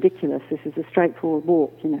 This is ridiculous. This is a straightforward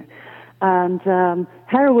walk, you know. And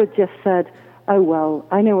Hereward just said, oh, well,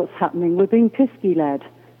 I know what's happening. We're being Piskey-led.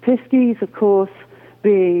 Piskies, of course,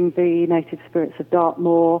 being the native spirits of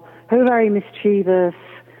Dartmoor, who are very mischievous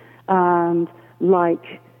and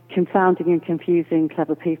like confounding and confusing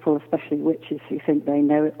clever people, especially witches who think they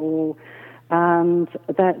know it all. And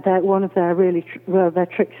one of their their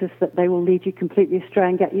tricks is that they will lead you completely astray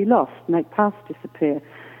and get you lost, make paths disappear.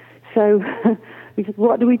 So we said,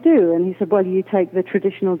 what do we do? And he said, well, you take the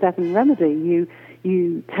traditional Devon remedy.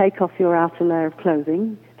 You take off your outer layer of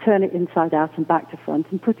clothing, turn it inside out and back to front,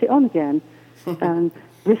 and put it on again. And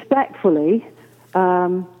respectfully,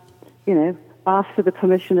 ask for the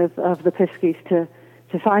permission of the Piskies to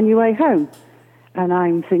find your way home. And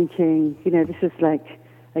I'm thinking, this is like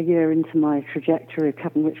a year into my trajectory of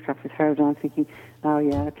covering witchcraft with Herod, and I'm thinking, oh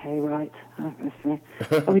yeah, okay, right.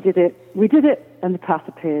 And we did it, and the path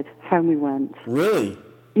appeared. Home we went. Really?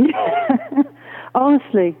 Yeah.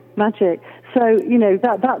 Honestly, magic. So,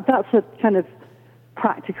 that's a kind of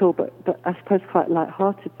practical, but I suppose quite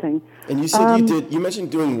light-hearted thing. And you said you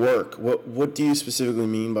mentioned doing work. What do you specifically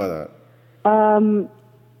mean by that?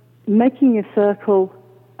 Making a circle,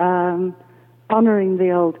 honouring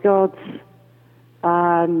the old gods,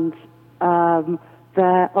 and on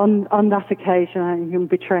that occasion, I am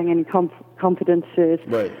betraying any confidences.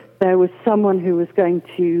 Right. There was someone who was going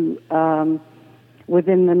to,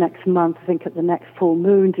 within the next month, I think at the next full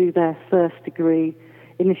moon, do their first degree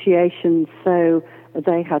initiation. So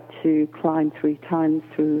they had to climb 3 times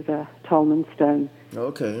through the Tolman Stone.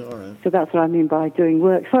 Okay, all right. So that's what I mean by doing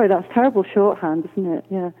work. Sorry, that's terrible shorthand, isn't it?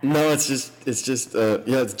 Yeah. No, it's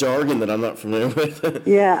it's jargon that I'm not familiar with.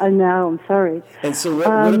 Yeah, I know. I'm sorry. And so,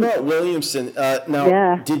 what about Williamson?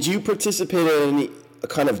 Did you participate in any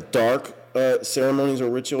kind of dark ceremonies or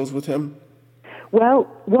rituals with him? Well,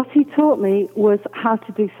 what he taught me was how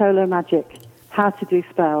to do solo magic, how to do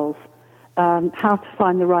spells, how to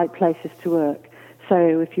find the right places to work.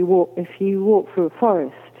 So if you walk through a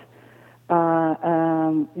forest,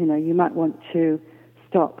 you might want to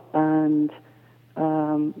stop and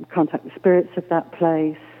contact the spirits of that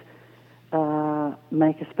place,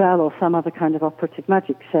 make a spell or some other kind of operative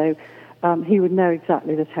magic. So he would know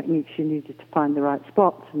exactly the techniques you needed to find the right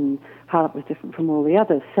spot and how that was different from all the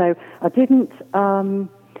others. So I didn't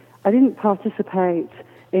participate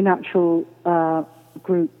in actual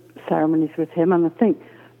group ceremonies with him, and I think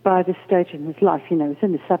by this stage in his life, it was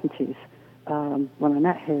in the 70s when I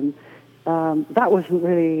met him. That wasn't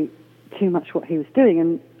really too much what he was doing,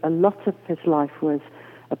 and a lot of his life was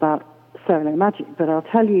about solo magic. But I'll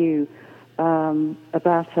tell you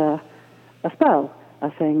about a spell, I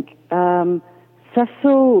think.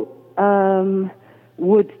 Cecil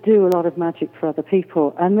would do a lot of magic for other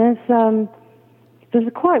people, and there's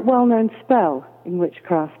a quite well-known spell in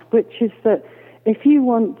witchcraft, which is that if you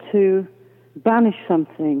want to banish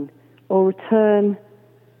something or return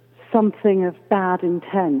something of bad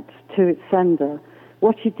intent to its sender,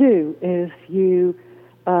 what you do is you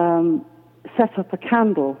set up a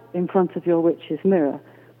candle in front of your witch's mirror,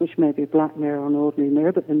 which may be a black mirror or an ordinary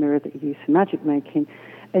mirror, but the mirror that you use for magic making,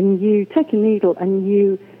 and you take a needle and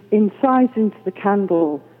you incise into the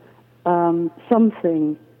candle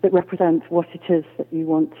something that represents what it is that you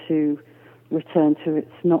want to return to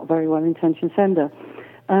its not very well-intentioned sender.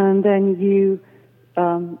 And then you,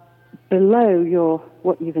 below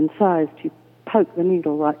what you've incised, you poke the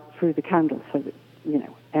needle right through the candle so that,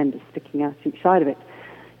 end is sticking out each side of it.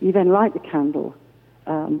 You then light the candle,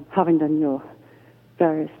 having done your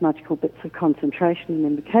various magical bits of concentration and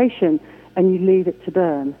invocation, and you leave it to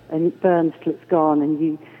burn, and it burns till it's gone, and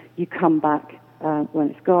you come back when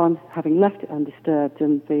it's gone, having left it undisturbed,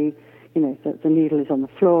 and the needle is on the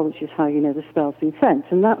floor, which is how you know the spell's been sent.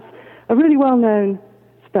 And that's a really well-known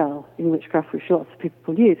spell in witchcraft, which lots of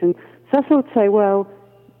people use. And Cecil would say, well,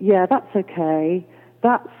 yeah, that's okay.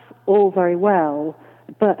 That's all very well,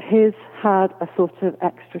 but his had a sort of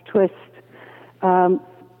extra twist,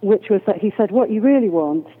 which was that he said, what you really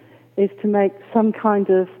want is to make some kind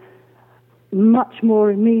of much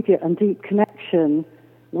more immediate and deep connection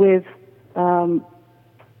with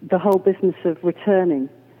the whole business of returning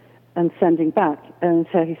and sending back. And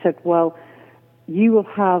so he said, well, you will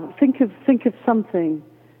have, think of something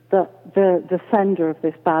that the sender of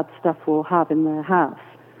this bad stuff will have in their house,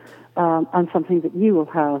 and something that you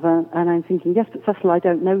will have. And I'm thinking, yes, but Cecil, I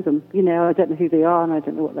don't know them. You know, I don't know who they are, and I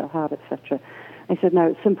don't know what they'll have, etc. And he said, no,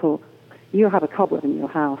 it's simple. You'll have a cobweb in your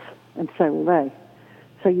house, and so will they.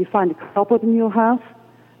 So you find a cobweb in your house,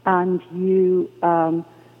 and you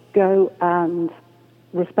go and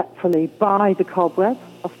respectfully buy the cobweb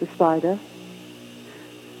off the spider.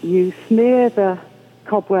 You smear the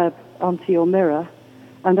cobweb onto your mirror,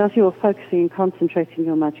 and as you're focusing and concentrating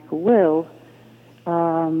your magical will,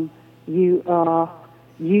 you are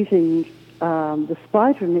using the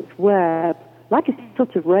spider and its web like a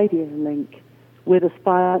sort of radio link with a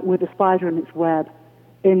spider and its web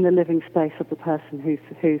in the living space of the person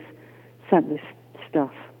who's sent this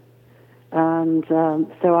stuff. And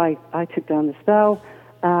so I took down the spell,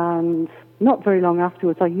 and not very long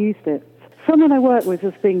afterwards I used it. Someone I worked with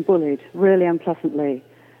was being bullied really unpleasantly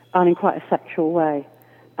and in quite a sexual way.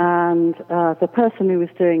 And the person who was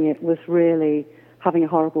doing it was really having a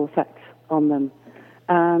horrible effect on them.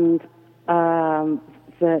 And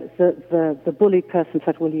the bullied person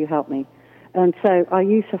said, will you help me? And so I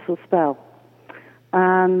used Cecil's spell.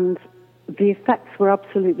 And the effects were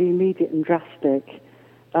absolutely immediate and drastic.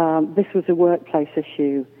 This was a workplace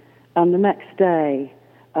issue. And the next day,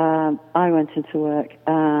 I went into work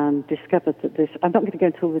and discovered that this... I'm not going to go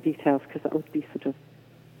into all the details because that would be sort of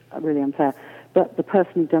really unfair. But the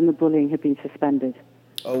person who'd done the bullying had been suspended.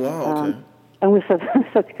 Oh, wow, okay. And was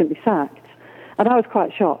subsequently sacked. And I was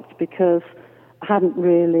quite shocked because I hadn't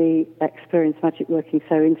really experienced magic working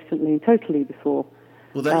so instantly and totally before.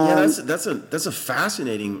 Well, that's a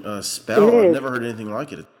fascinating spell. I've never heard anything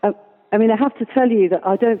like it. I mean, I have to tell you that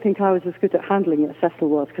I don't think I was as good at handling it as Cecil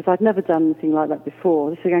was, because I'd never done anything like that before.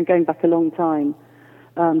 This is again going back a long time,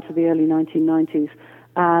 to the early 1990s.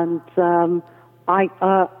 And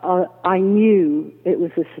I knew it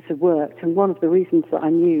was this sort of worked. And one of the reasons that I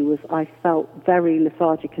knew was I felt very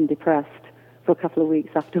lethargic and depressed for a couple of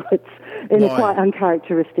weeks afterwards in a quite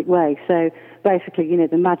uncharacteristic way. So basically, you know,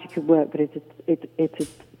 the magic had worked, but it had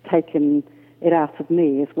taken it out of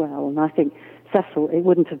me as well. And I think Cecil, it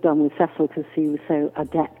wouldn't have done with Cecil because he was so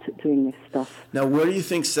adept at doing this stuff. Now, where do you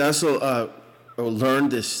think Cecil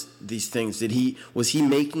learned these things? Was he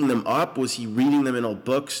making them up? Was he reading them in old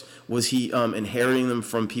books? Was he inheriting them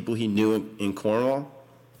from people he knew in Cornwall?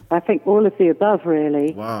 I think all of the above,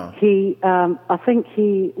 really. Wow. I think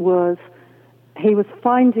he was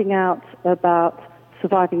finding out about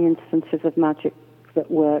surviving instances of magic that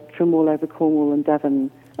worked from all over Cornwall and Devon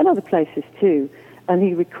and other places too. And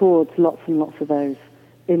he records lots and lots of those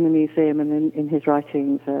in the museum and in his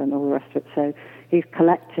writings and all the rest of it. So he's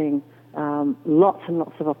collecting lots and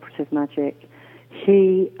lots of operative magic.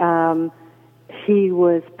 He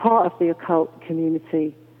was part of the occult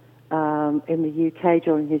community in the UK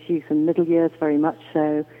during his youth and middle years, very much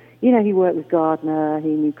so. You know, he worked with Gardner, he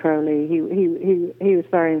knew Crowley, he was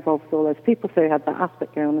very involved with all those people, so he had that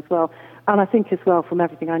aspect going on as well. And I think as well, from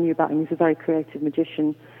everything I knew about him, he's a very creative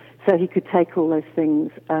magician. So he could take all those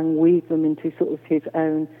things and weave them into sort of his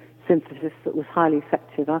own synthesis that was highly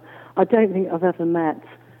effective. I don't think I've ever met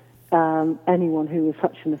anyone who was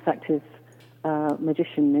such an effective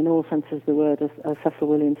magician in all senses of the word as Cecil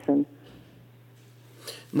Williamson.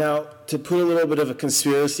 Now, to put a little bit of a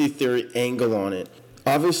conspiracy theory angle on it,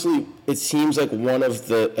 obviously it seems like one of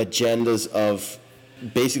the agendas of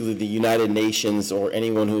basically the United Nations or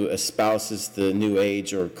anyone who espouses the New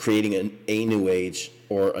Age or creating a New Age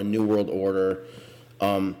or a New World Order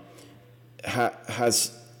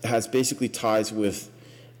has basically ties with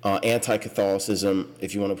anti-Catholicism,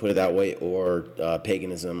 if you want to put it that way, or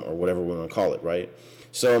paganism, or whatever we want to call it, right?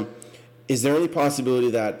 So is there any possibility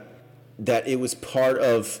that it was part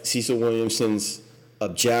of Cecil Williamson's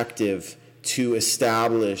objective to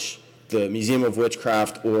establish the Museum of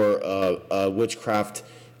Witchcraft or a witchcraft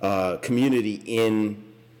community in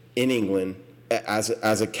England as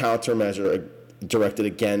a countermeasure directed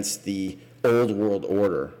against the old world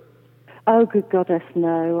order? Oh, good goddess,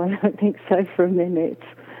 no. I don't think so for a minute.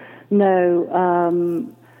 No,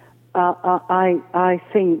 I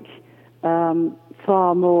think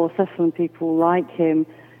far more Cecil and people like him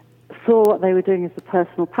saw what they were doing as a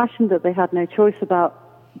personal passion that they had no choice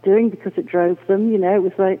about doing because it drove them. You know, it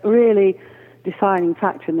was like really defining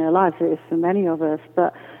factor in their lives. It is for many of us.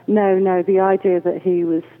 But no, the idea that he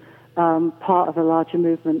was part of a larger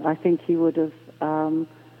movement, I think he would have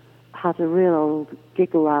had a real old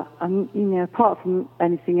giggle at. And, apart from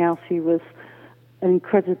anything else, he was an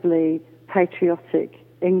incredibly patriotic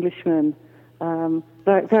Englishman,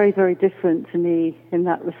 very, very, very different to me in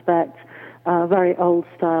that respect. Very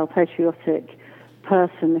old-style, patriotic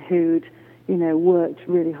person who'd, worked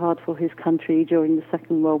really hard for his country during the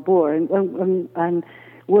Second World War, and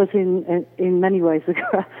was in many ways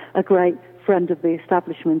a great friend of the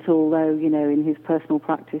establishment. Although, in his personal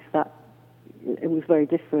practice, that it was very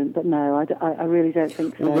different. But no, I really don't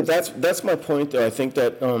think so. Well, but that's my point, though. I think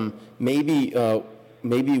that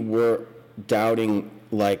maybe we're doubting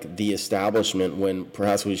like the establishment when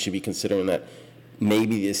perhaps we should be considering that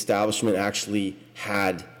maybe the establishment actually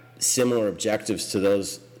had similar objectives to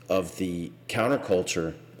those of the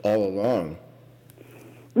counterculture all along.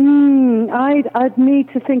 I'd need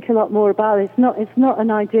to think a lot more about it. It's not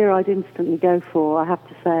an idea I'd instantly go for, I have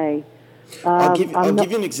to say. I'll give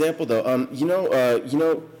you an example, though. You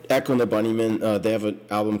know Echo and the Bunnymen, they have an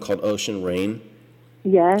album called Ocean Rain.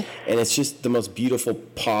 Yes. And it's just the most beautiful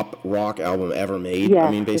pop rock album ever made. Yes,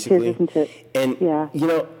 I mean, basically. it is, isn't it? And, yeah.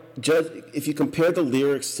 If you compare the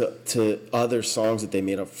lyrics to other songs that they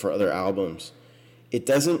made up for other albums, it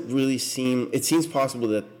doesn't really it seems possible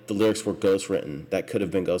that the lyrics were ghostwritten, that could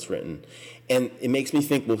have been ghostwritten. And it makes me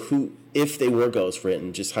think, well, if they were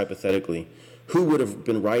ghostwritten, just hypothetically, who would have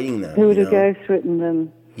been writing them? Who would have ghostwritten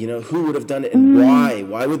them? Who would have done it, and why?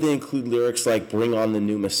 Why would they include lyrics like "Bring on the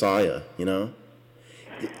New Messiah"?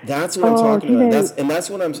 That's what I'm talking about. That's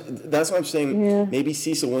what I'm saying. Yeah. Maybe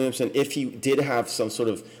Cecil Williamson, if he did have some sort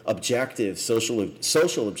of objective,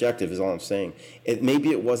 social objective, is all I'm saying.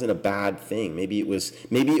 Maybe it wasn't a bad thing. Maybe it was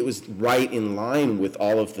right in line with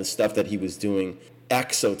all of the stuff that he was doing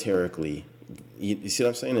exoterically. You see what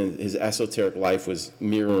I'm saying? And his esoteric life was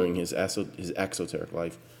mirroring his exoteric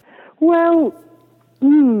life. Well,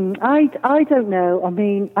 I don't know. I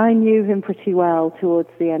mean, I knew him pretty well towards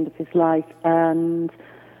the end of his life, and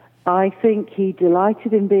I think he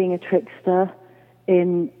delighted in being a trickster,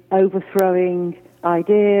 in overthrowing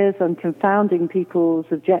ideas and confounding people's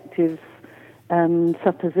objectives and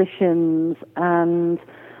suppositions, and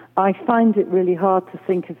I find it really hard to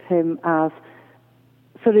think of him as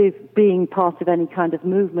sort of being part of any kind of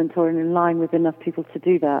movement or in line with enough people to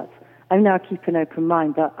do that. I now keep an open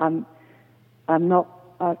mind, but I'm not.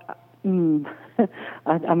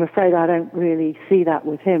 I'm afraid I don't really see that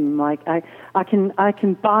with him. Like I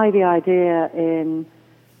can buy the idea in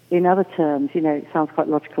other terms. It sounds quite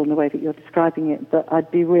logical in the way that you're describing it. But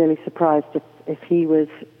I'd be really surprised if he was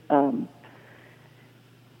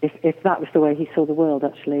if that was the way he saw the world.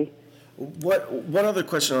 Actually. One other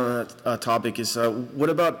question on that topic is what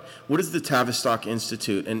is the Tavistock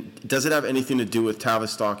Institute, and does it have anything to do with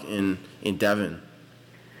Tavistock in Devon?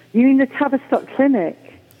 You mean the Tavistock Clinic?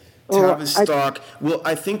 Tavistock.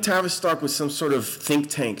 I think Tavistock was some sort of think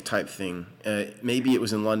tank type thing. Maybe it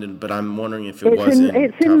was in London, but I'm wondering if it was in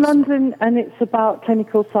It's in London, and it's about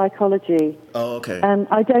clinical psychology. Oh, okay. And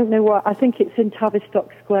I don't know what. I think it's in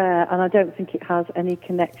Tavistock Square, and I don't think it has any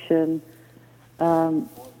connection,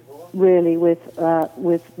 really, with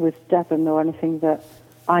Devon or anything that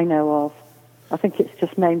I know of. I think it's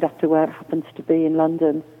just named after where it happens to be in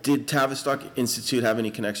London. Did Tavistock Institute have any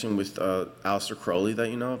connection with Aleister Crowley that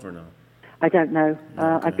you know of, or no? I don't know.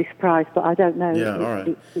 Okay. I'd be surprised, but I don't know. Yeah, all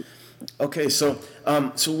right. Okay, so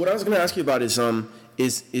what I was going to ask you about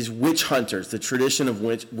is witch hunters, the tradition of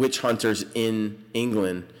witch hunters in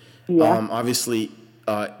England. Yeah. Obviously,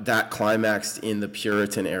 that climaxed in the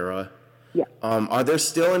Puritan era. Yeah. Are there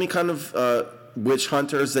still any kind of witch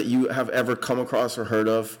hunters that you have ever come across or heard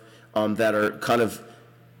of that are kind of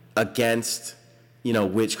against,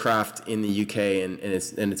 witchcraft in the UK and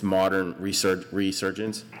its modern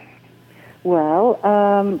resurgence? Well,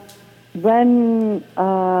 when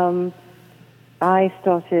I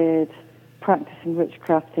started practicing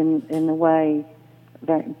witchcraft in a way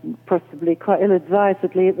that possibly quite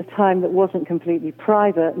ill-advisedly at the time that wasn't completely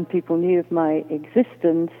private and people knew of my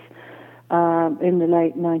existence, in the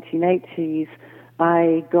late 1980s,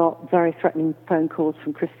 I got very threatening phone calls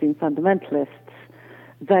from Christian fundamentalists.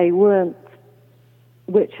 They weren't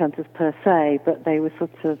witch hunters per se, but they were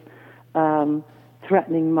sort of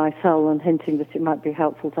threatening my soul and hinting that it might be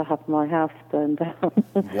helpful to have my house burned down.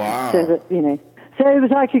 Wow. So that, so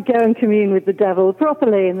that I could go and commune with the devil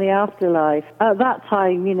properly in the afterlife. At that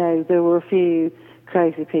time, there were a few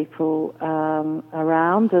crazy people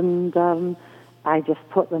around, and I just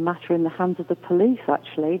put the matter in the hands of the police,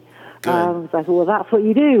 actually. I thought, well, that's what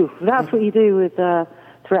you do. That's what you do with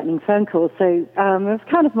threatening phone calls. So it was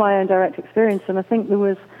kind of my own direct experience, and I think there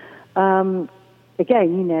was, again,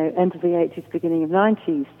 you know, end of the 80s, beginning of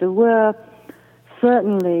 90s, there were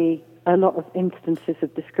certainly a lot of instances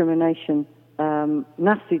of discrimination,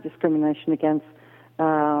 nasty discrimination against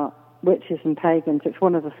witches and pagans. It's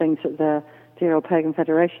one of the things that the dear old Pagan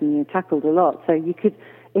Federation tackled a lot. So you could,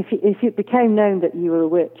 if it became known that you were a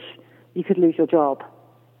witch, you could lose your job,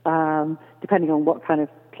 depending on what kind of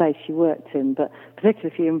place you worked in. But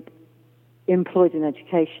particularly if you employed in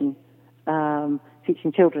education,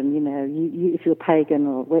 teaching children, you know, if you're a pagan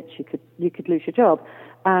or a witch, you could lose your job.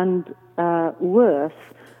 And worse,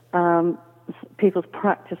 people's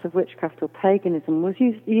practice of witchcraft or paganism was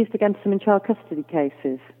used against them in child custody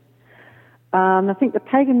cases. I think the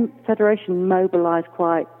Pagan Federation mobilized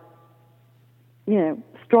quite, you know,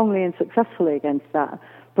 strongly and successfully against that,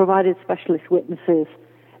 provided specialist witnesses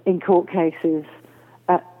in court cases,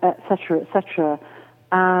 et cetera,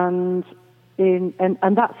 and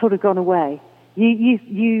that's sort of gone away. You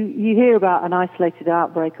hear about an isolated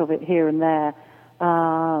outbreak of it here and there,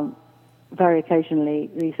 very occasionally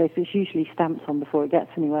these days. It's usually stamped on before it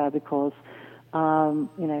gets anywhere because,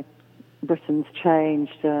 you know, Britain's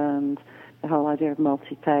changed and the whole idea of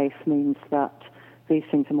multi-faith means that these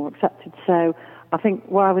things are more accepted. So I think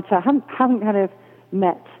what I would say, I haven't kind of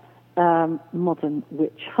met modern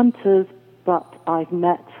witch hunters, but I've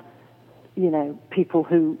met, you know, people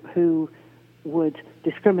who would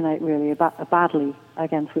discriminate really badly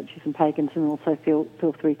against witches and pagans and also feel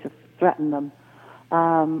free to threaten them.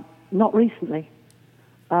 Not recently.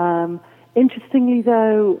 Interestingly,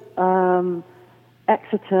 though,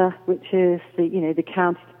 Exeter, which is the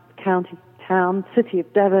county town, city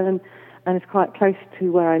of Devon, and is quite close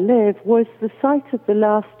to where I live, was the site of the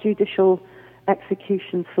last judicial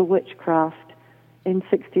executions for witchcraft in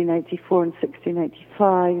 1684 and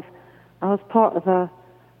 1685. I was part of a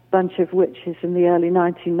bunch of witches in the early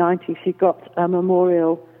 1990s who got a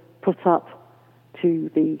memorial put up to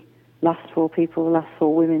the last four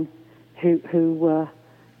women who were,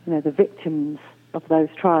 you know, the victims of those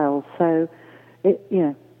trials. So,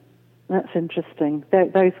 that's interesting.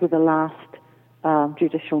 Those were the last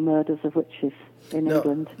judicial murders of witches in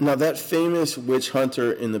England. Now, that famous witch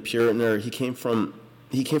hunter in the Puritan era, he came from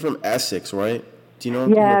Essex, right? Do you know?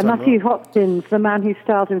 Yeah, Matthew Hopkins, the man who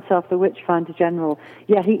styled himself the Witchfinder General.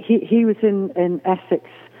 Yeah, he was in Essex,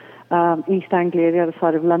 East Anglia, the other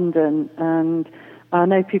side of London, and I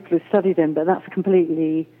know people who studied him, but that's a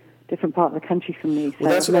completely different part of the country from me. Well,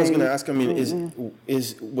 that's what I was going to ask. I mean,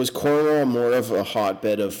 was Cornwall more of a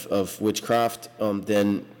hotbed of witchcraft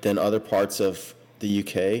than other parts of the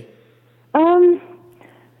UK?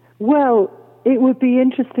 Well, it would be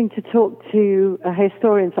interesting to talk to a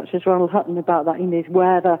historian such as Ronald Hutton about that.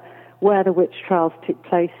 Where the witch trials took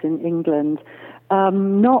place in England.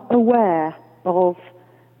 Not aware of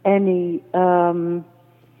any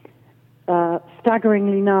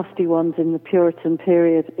staggeringly nasty ones in the Puritan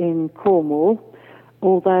period in Cornwall,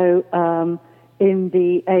 although in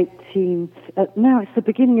the 18th, no, it's the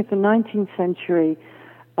beginning of the 19th century,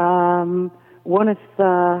 one of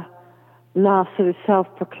the last sort of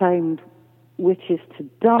self-proclaimed witches to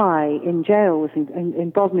die in jail was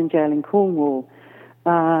in Bodmin Jail in Cornwall.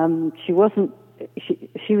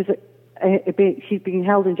 She'd been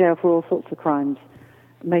held in jail for all sorts of crimes,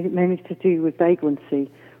 mainly to do with vagrancy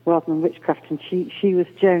rather than witchcraft, and she was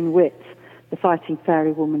Joan Witt, the fighting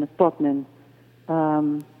fairy woman of Bodmin.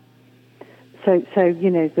 So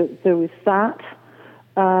there was that.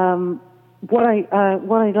 What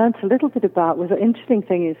I learned a little bit about was the interesting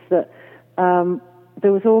thing is that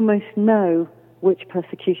there was almost no witch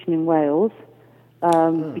persecution in Wales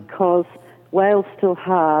because Wales still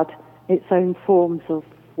had its own forms of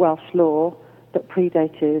Welsh law that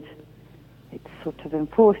predated its sort of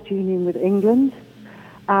enforced union with England.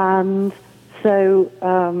 And so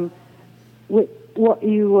what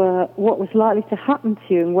was likely to happen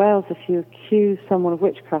to you in Wales if you accused someone of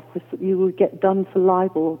witchcraft was that you would get done for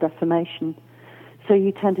libel or defamation. So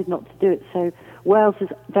you tended not to do it. So Wales is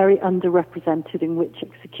very underrepresented in witch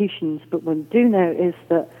executions, but what we do know is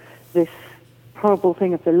that this horrible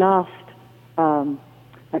thing of the last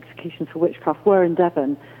executions for witchcraft were in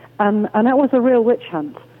Devon, and that was a real witch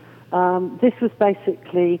hunt. This was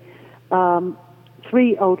basically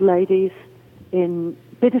 3 old ladies in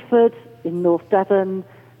Bideford in North Devon,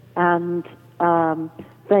 and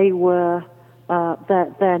they were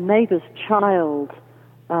their neighbour's child,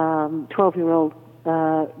 12-year-old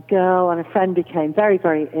girl, and a friend became very,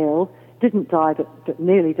 very ill, didn't die but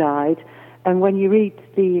nearly died. And when you read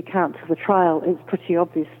the accounts of the trial, it's pretty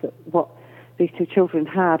obvious that what these 2 children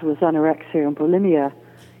had was anorexia and bulimia.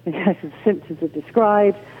 the symptoms are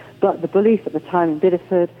described, but the belief at the time in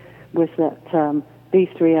Bideford was that these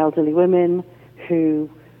three elderly women who,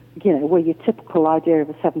 were your typical idea of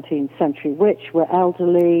a 17th century witch, were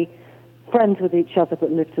elderly, friends with each other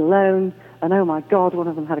but lived alone, and oh my God, one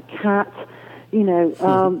of them had a cat,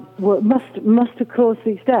 must have caused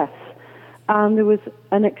these deaths. And there was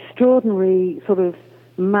an extraordinary sort of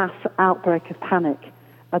mass outbreak of panic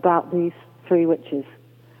about these three witches.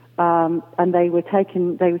 And they were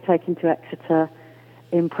taken to Exeter,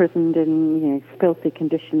 imprisoned in filthy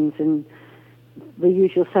conditions in the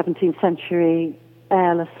usual 17th century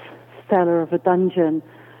airless cellar of a dungeon,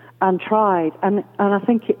 and tried. And I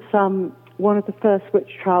think it's one of the first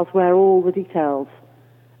witch trials where all the details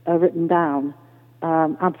are written down,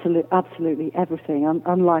 absolutely everything,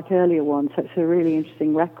 unlike earlier ones. So it's a really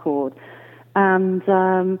interesting record. And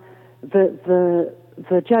the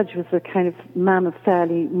judge was a kind of man of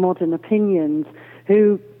fairly modern opinions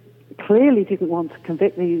who clearly didn't want to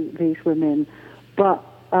convict these women, but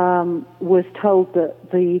was told that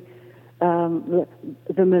the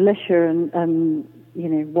militia and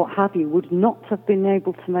what have you would not have been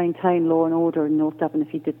able to maintain law and order in North Devon if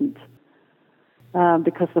he didn't,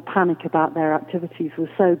 because the panic about their activities was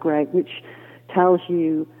so great, which tells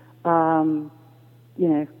you,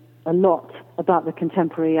 a lot about the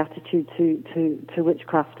contemporary attitude to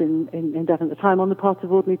witchcraft in Devon at the time on the part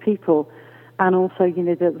of ordinary people, and also,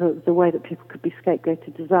 the way that people could be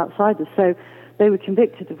scapegoated as outsiders. So they were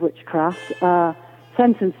convicted of witchcraft,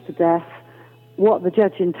 sentenced to death. What the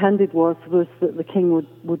judge intended was that the king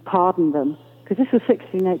would pardon them, because this was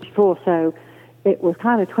 1684, so it was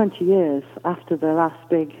kind of 20 years after the last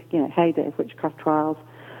big, heyday of witchcraft trials,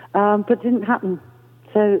 but it didn't happen.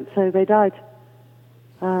 So they died.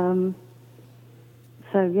 But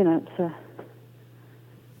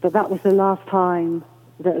that was the last time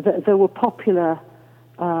that there were popular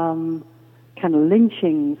kind of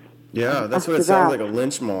lynchings. Yeah, that's what it sounds like, a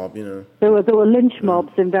lynch mob, There were lynch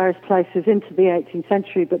mobs in various places into the 18th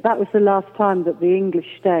century, but that was the last time that the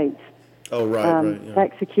English state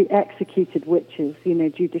executed witches,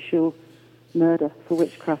 judicial murder for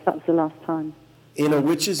witchcraft. That was the last time. In A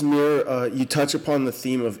Witch's Mirror, you touch upon the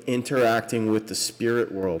theme of interacting with the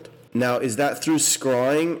spirit world. Now, is that through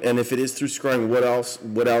scrying? And if it is through scrying,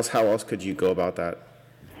 how else could you go about that?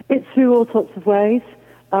 It's through all sorts of ways.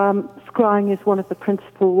 Scrying is one of the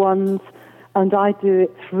principal ones, and I do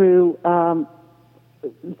it through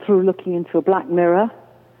looking into a black mirror,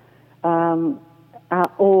 or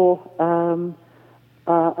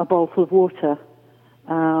a bowl full of water.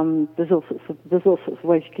 There's all sorts of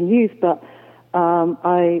ways you can use, but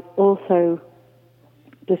I also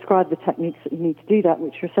describe the techniques that you need to do that,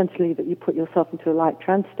 which are essentially that you put yourself into a light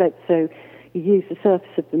trance state. So you use the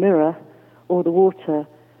surface of the mirror or the water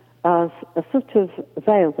as a sort of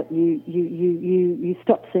veil that you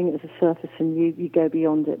stop seeing it as a surface and you go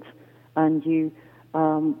beyond it, and you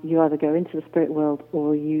either go into the spirit world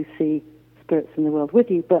or you see spirits in the world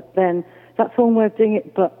with you. But then that's one way of doing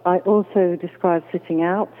it. But I also describe sitting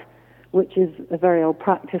out, which is a very old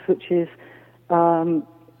practice, which is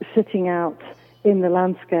sitting out in the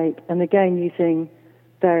landscape, and again using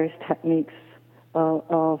various techniques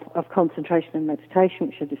of concentration and meditation,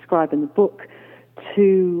 which I describe in the book,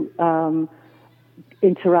 to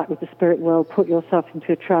interact with the spirit world, put yourself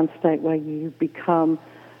into a trance state where you become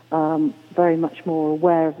very much more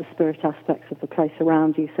aware of the spirit aspects of the place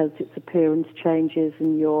around you, so that its appearance changes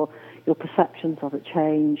and your perceptions of it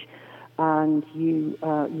change, and you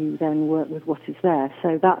then work with what is there.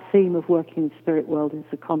 So that theme of working in the spirit world is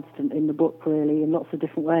a constant in the book, really, in lots of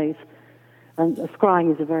different ways. And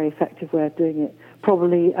scrying is a very effective way of doing it.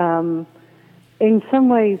 Probably, in some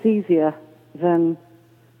ways, easier than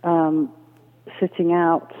sitting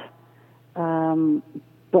out,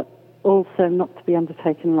 but also not to be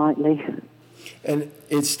undertaken lightly. And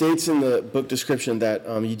it states in the book description that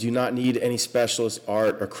you do not need any specialist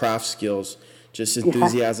art or craft skills, just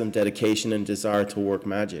enthusiasm, dedication, and desire to work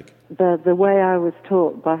magic. The way I was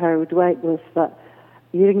taught by Hereward Waite was that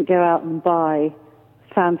you didn't go out and buy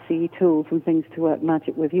fancy tools and things to work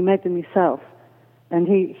magic with. You made them yourself. And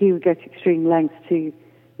he would go to extreme lengths to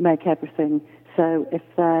make everything. So if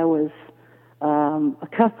there was a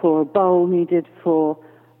cup or a bowl needed for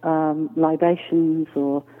libations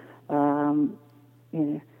or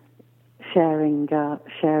sharing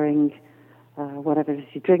whatever it is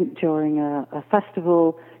you drink during a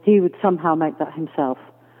festival, he would somehow make that himself.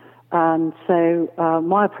 And so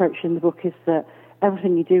my approach in the book is that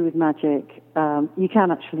everything you do with magic, you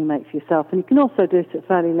can actually make for yourself. And you can also do it at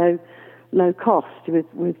fairly low cost with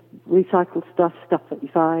recycled stuff that you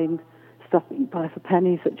find, stuff that you buy for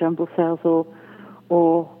pennies at jumble sales, or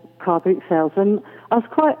or car boot sales. And I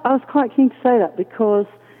was quite keen to say that, because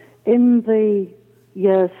in the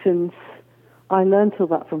years since I learned all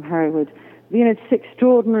that from Hereward, this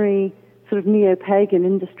extraordinary sort of neo-pagan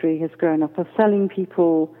industry has grown up of selling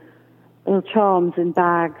people charms in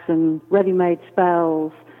bags and ready-made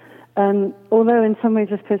spells. And although in some ways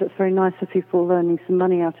I suppose it's very nice for people learning some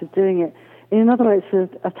money out of doing it, in another way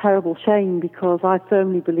it's a terrible shame, because I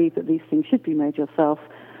firmly believe that these things should be made yourself,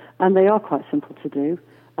 and they are quite simple to do.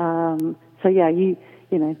 So yeah, you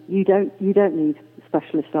don't need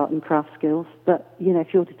specialist art and craft skills, but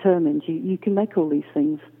if you're determined, you can make all these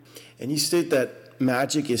things. And you state that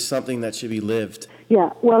magic is something that should be lived.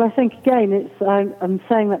 Yeah, well, I think again, I'm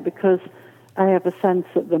saying that because I have a sense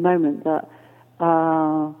at the moment that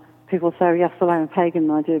people say, yes, well, I'm a pagan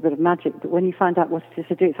and I do a bit of magic, but when you find out what it is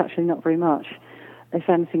to do, it's actually not very much, if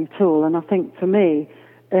anything at all. And I think for me,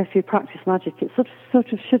 if you practice magic, it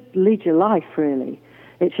sort of should lead your life, really.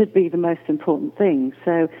 It should be the most important thing.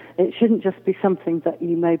 So it shouldn't just be something that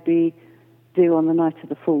you maybe do on the night of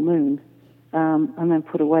the full moon and then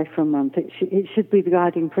put away for a month. It should be the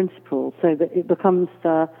guiding principle, so that it becomes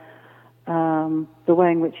the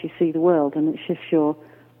way in which you see the world, and it shifts your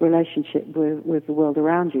relationship with the world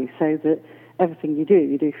around you, so that everything you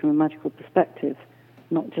do from a magical perspective,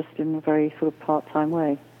 not just in a very sort of part-time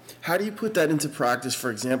way. How do you put that into practice?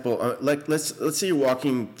 For example, like let's say you're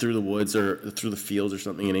walking through the woods or through the fields or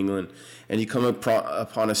something in England, and you come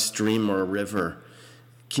upon a stream or a river.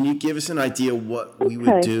 Can you give us an idea what we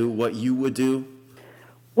would do, what you would do?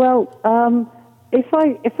 Well, if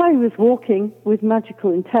I was walking with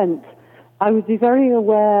magical intent, I would be very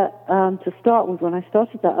aware to start with, when I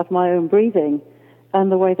started that, of my own breathing and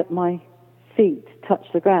the way that my feet touch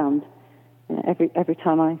the ground every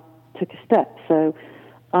time I took a step. So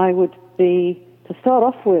I would be, to start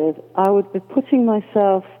off with, I would be putting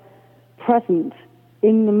myself present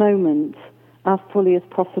in the moment as fully as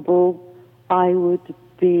possible. I would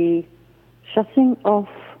be shutting off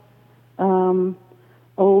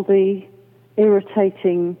all the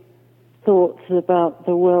irritating thoughts about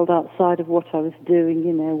the world outside of what I was doing,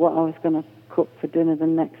 what I was going to cook for dinner the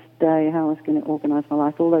next day, how I was going to organise my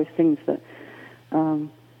life, all those things that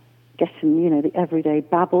get in, the everyday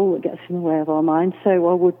babble that gets in the way of our minds. So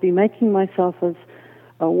I would be making myself as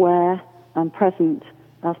aware and present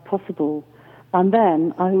as possible. And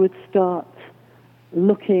then I would start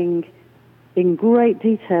looking in great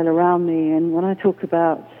detail around me. And when I talk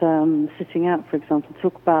about sitting out, for example,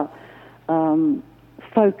 talk about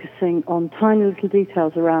focusing on tiny little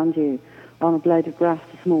details around you, on a blade of grass,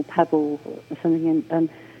 a small pebble, or something, and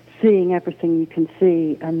seeing everything you can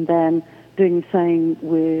see, and then doing the same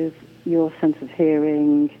with your sense of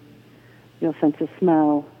hearing, your sense of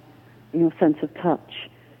smell, your sense of touch.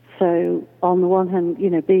 So on the one hand,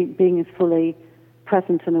 being as fully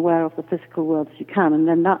present and aware of the physical world as you can, and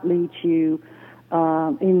then that leads you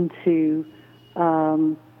into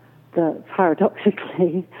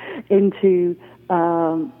paradoxically into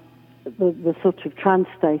the sort of trance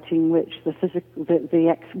state in which the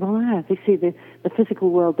physical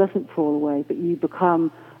world doesn't fall away, but you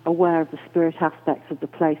become aware of the spirit aspects of the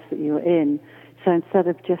place that you're in. So instead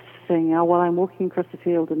of just saying, oh, well, I'm walking across the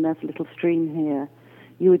field and there's a little stream here,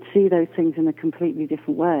 you would see those things in a completely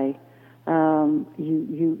different way.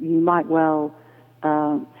 You might well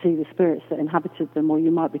see the spirits that inhabited them, or you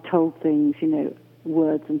might be told things,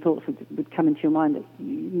 words and thoughts would come into your mind that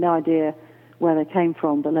you had no idea where they came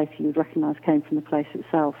from, but later you would recognize came from the place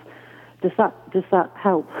itself. Does that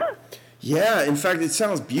help? Yeah, in fact, it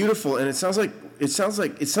sounds beautiful, and it sounds like it's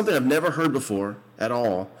something I've never heard before at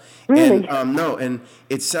all. Really? And and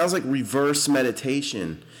it sounds like reverse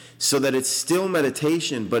meditation, so that it's still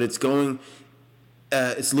meditation, but it's going,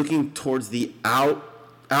 it's looking towards the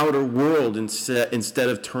outer world instead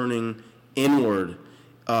of turning inward.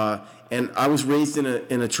 And I was raised in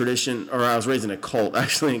a tradition, or I was raised in a cult,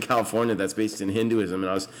 actually, in California, that's based in Hinduism, and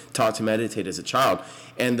I was taught to meditate as a child.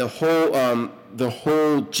 And the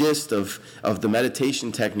whole gist of the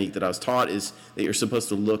meditation technique that I was taught is that you're supposed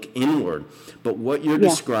to look inward. But what you're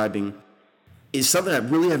describing is something I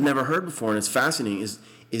really have never heard before, and it's fascinating.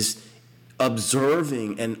 Is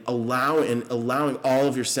observing and allowing all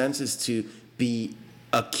of your senses to be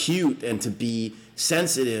acute and to be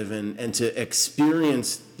sensitive and to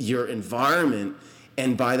experience your environment,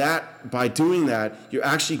 and by doing that, you're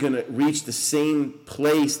actually going to reach the same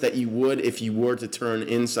place that you would if you were to turn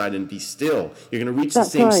inside and be still. You're going to reach the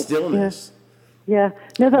same stillness. Yeah.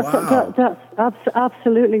 No, that's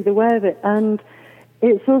absolutely the way of it, and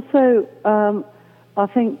it's also I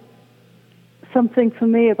think something for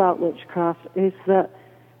me about witchcraft is that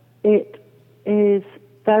it is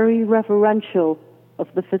very reverential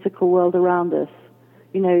of the physical world around us.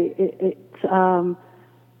 You know,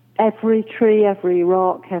 every tree, every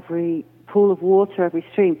rock, every pool of water, every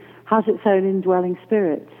stream has its own indwelling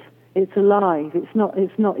spirits. It's alive. It's not,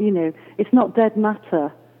 you know, it's not dead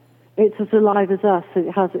matter. It's as alive as us.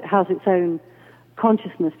 It has its own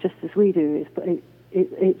consciousness just as we do.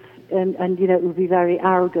 And you know, it would be very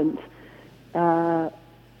arrogant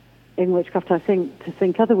in witchcraft, I think, to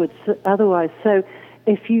think otherwise. So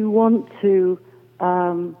if you want to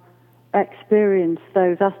experience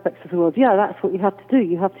those aspects of the world, yeah, that's what you have to do.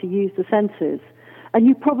 You have to use the senses. And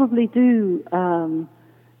you probably do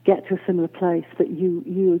get to a similar place that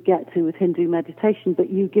you get to with Hindu meditation, but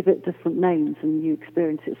you give it different names and you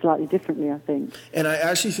experience it slightly differently, I think. And I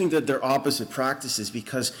actually think that they're opposite practices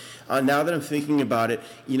because now that I'm thinking about it,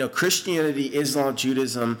 you know, Christianity, Islam,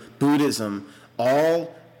 Judaism, Buddhism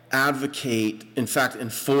all advocate, in fact,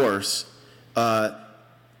 enforce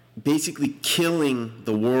basically killing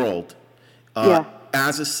the world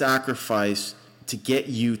as a sacrifice to get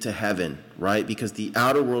you to heaven, right? Because the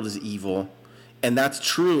outer world is evil. And that's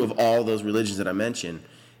true of all those religions that I mentioned.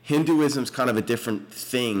 Hinduism's kind of a different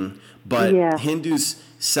thing, but Hindus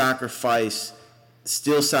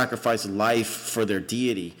still sacrifice life for their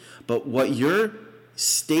deity. But what you're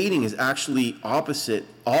stating is actually opposite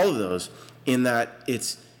all of those, in that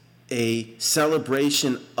it's a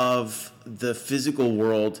celebration of the physical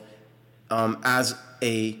world as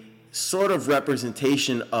a sort of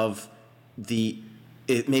representation of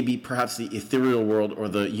maybe perhaps the ethereal world or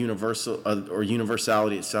the universal or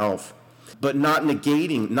universality itself, but not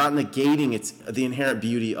negating the inherent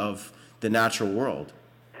beauty of the natural world.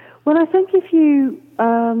 Well, I think if you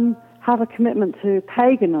have a commitment to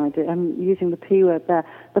pagan idea, I'm using the P word there,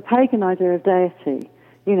 the pagan idea of deity,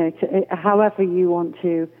 you know, however you want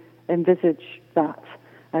to envisage that,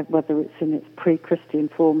 whether it's in its pre-Christian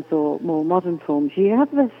forms or more modern forms, you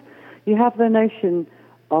have the notion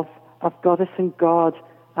of goddess and god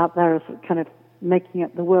out there as kind of making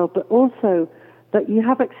up the world, but also that you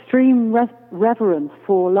have extreme reverence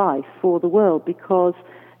for life, for the world, because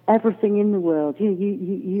everything in the world,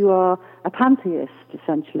 you are a pantheist,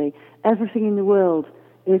 essentially. Everything in the world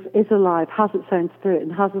is alive, has its own spirit,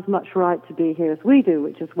 and has as much right to be here as we do,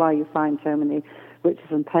 which is why you find so many witches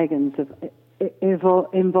and pagans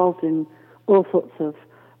involved in all sorts of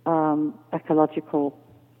ecological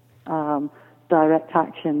direct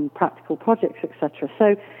action, practical projects, etc.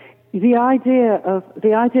 So the idea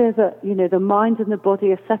that, you know, the mind and the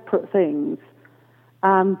body are separate things,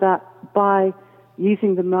 and that by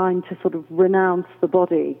using the mind to sort of renounce the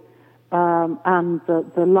body and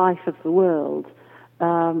the life of the world,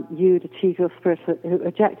 you'd achieve your spiritual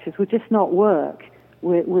objectives, would just not work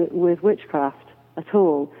with witchcraft at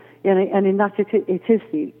all. You know, and in that it is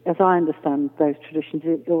as I understand those traditions,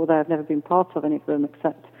 although I've never been part of any of them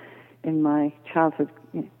except in my childhood,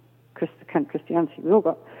 you know, Christianity, we all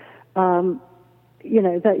got, you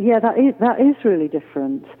know, that is really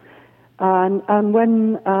different. And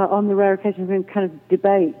when on the rare occasions we kind of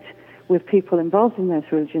debate with people involved in those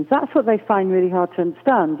religions, that's what they find really hard to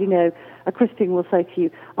understand. You know, a Christian will say to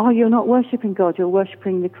you, "Oh, you're not worshipping God, you're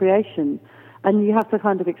worshipping the creation," and you have to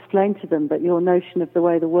kind of explain to them that your notion of the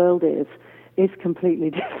way the world is completely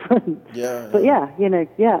different. But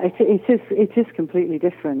it is completely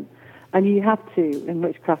different. And you have to, in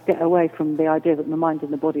witchcraft, get away from the idea that the mind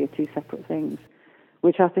and the body are two separate things,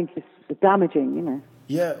 which I think is damaging, you know.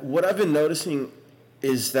 Yeah, what I've been noticing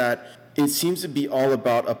is that it seems to be all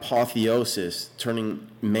about apotheosis, turning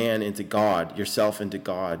man into God, yourself into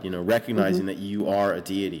God, you know, recognizing that you are a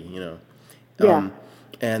deity, you know.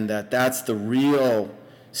 And that's the real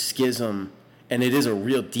schism, and it is a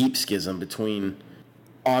real deep schism between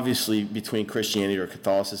Christianity or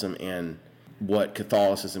Catholicism and what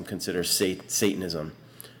Catholicism considers Satanism.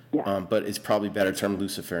 But it's probably better termed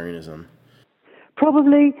Luciferianism.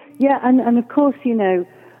 Probably, yeah, and of course, you know,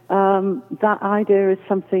 that idea is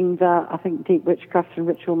something that I think deep witchcraft and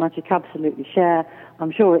ritual magic absolutely share.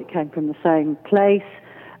 I'm sure it came from the same place,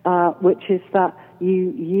 which is that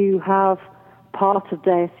you have part of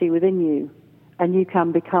deity within you, and you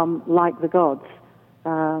can become like the gods.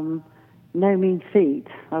 No mean feat,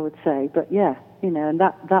 I would say, but yeah, you know, and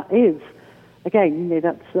that is, again, you know,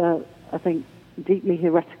 that's I think deeply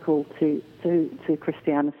heretical to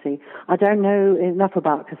Christianity. I don't know enough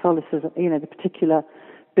about Catholicism, you know, the particular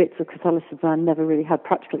bits of Catholicism. I never really had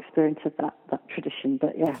practical experience of that tradition,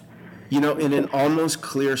 but yeah. You know, in an almost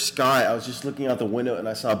clear sky, I was just looking out the window and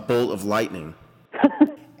I saw a bolt of lightning.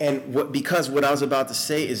 And because what I was about to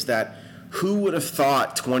say is that who would have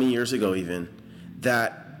thought 20 years ago even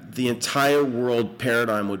that the entire world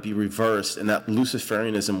paradigm would be reversed, and that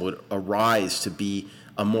Luciferianism would arise to be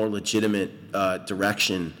a more legitimate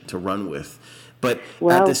direction to run with. But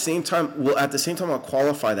at the same time, I'll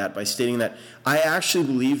qualify that by stating that I actually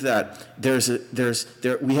believe that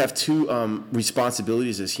we have two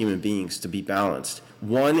responsibilities as human beings to be balanced.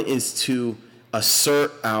 One is to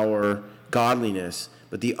assert our godliness,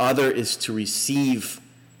 but the other is to receive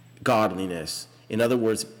godliness. In other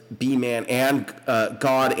words, be man and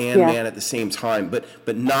God and man at the same time,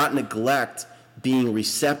 but not neglect being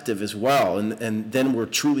receptive as well, and then we're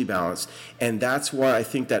truly balanced. And that's why I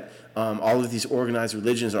think that all of these organized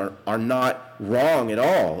religions are not wrong at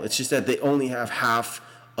all. It's just that they only have half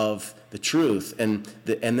of the truth, and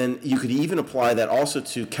then you could even apply that also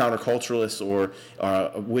to counterculturalists or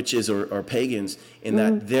witches or pagans, in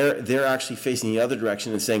that they're actually facing the other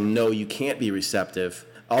direction and saying, no, you can't be receptive.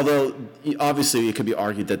 Although, obviously, it could be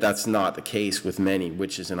argued that that's not the case with many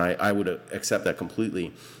witches, and I would accept that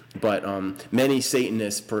completely. But many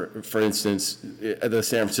Satanists, for instance, the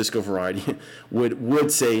San Francisco variety,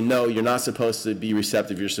 would say, no, you're not supposed to be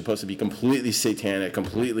receptive. You're supposed to be completely satanic,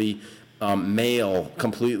 completely male,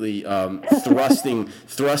 completely thrusting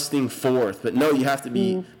forth. But no, you have to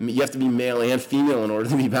be male and female in order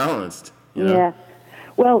to be balanced. You know? Yeah.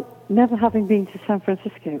 Well, never having been to San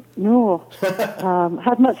Francisco, nor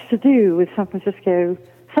had much to do with San Francisco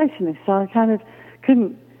Satanists, so I kind of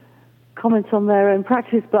couldn't comment on their own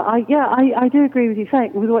practice. But I do agree with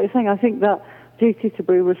what you're saying. I think that duty to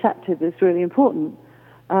be receptive is really important.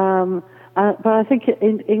 But I think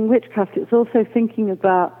in witchcraft, it's also thinking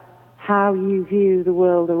about how you view the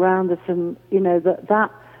world around us, and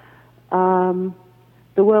that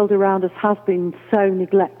the world around us has been so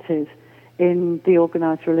neglected in the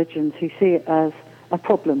organized religions, who see it as a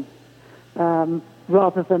problem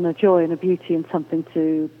rather than a joy and a beauty and something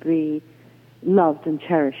to be loved and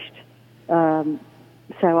cherished. So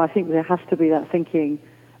I think there has to be that thinking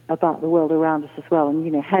about the world around us as well,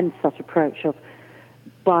 and hence that approach of,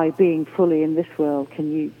 by being fully in this world,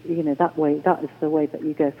 can you that is the way that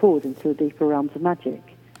you go forward into the deeper realms of magic,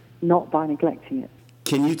 not by neglecting it.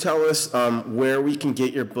 Can you tell us where we can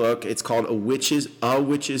get your book? It's called A Witch's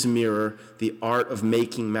Mirror, The Art of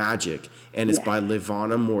Making Magic, and it's by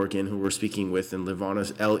Levana Morgan, who we're speaking with, and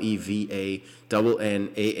Levana's Levanah.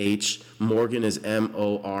 Morgan is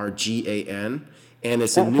Morgan, and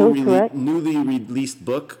it's a newly released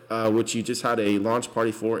book, which you just had a launch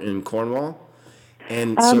party for in Cornwall.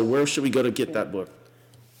 And so where should we go to get that book?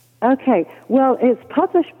 Okay, well, it's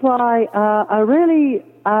published by a really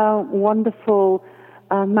wonderful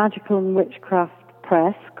magical and witchcraft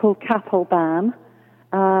press called Capalban.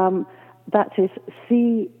 That is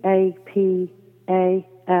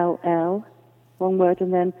Capall, one word,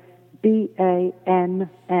 and then BANN.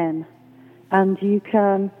 And you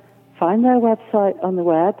can find their website on the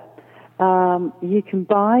web. You can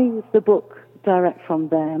buy the book direct from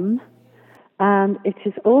them. And it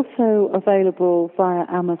is also available via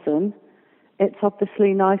Amazon. It's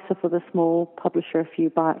obviously nicer for the small publisher if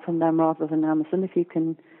you buy it from them rather than Amazon, if you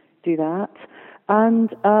can do that.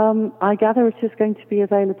 And I gather it is going to be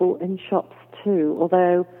available in shops too,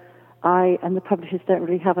 although I and the publishers don't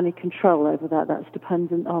really have any control over that. That's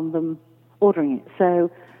dependent on them ordering it.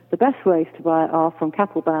 So the best ways to buy it are from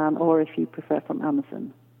Capalban, or if you prefer, from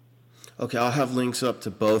Amazon. Okay, I'll have links up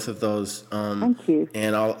to both of those. Thank you.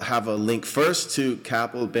 And I'll have a link first to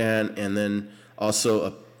Capalban, and then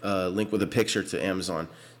also a link with a picture to Amazon,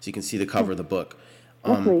 so you can see the cover of the book.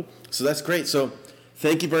 So that's great. So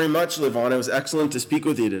thank you very much, Levana. It was excellent to speak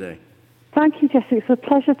with you today. Thank you, Jesse. It's a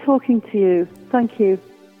pleasure talking to you. Thank you.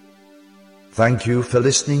 Thank you for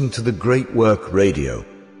listening to The Great Work Radio.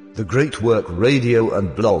 The Great Work Radio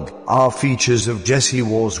and blog are features of Jesse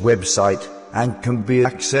War's website and can be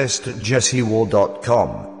accessed at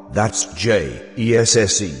jessewar.com. That's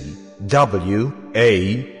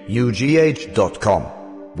JESSEWAUGH.com.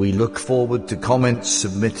 We look forward to comments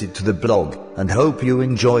submitted to the blog and hope you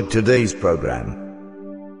enjoyed today's program.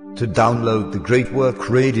 To download the Great Work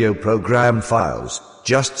Radio program files,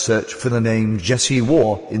 just search for the name Jesse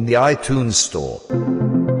War in the iTunes Store.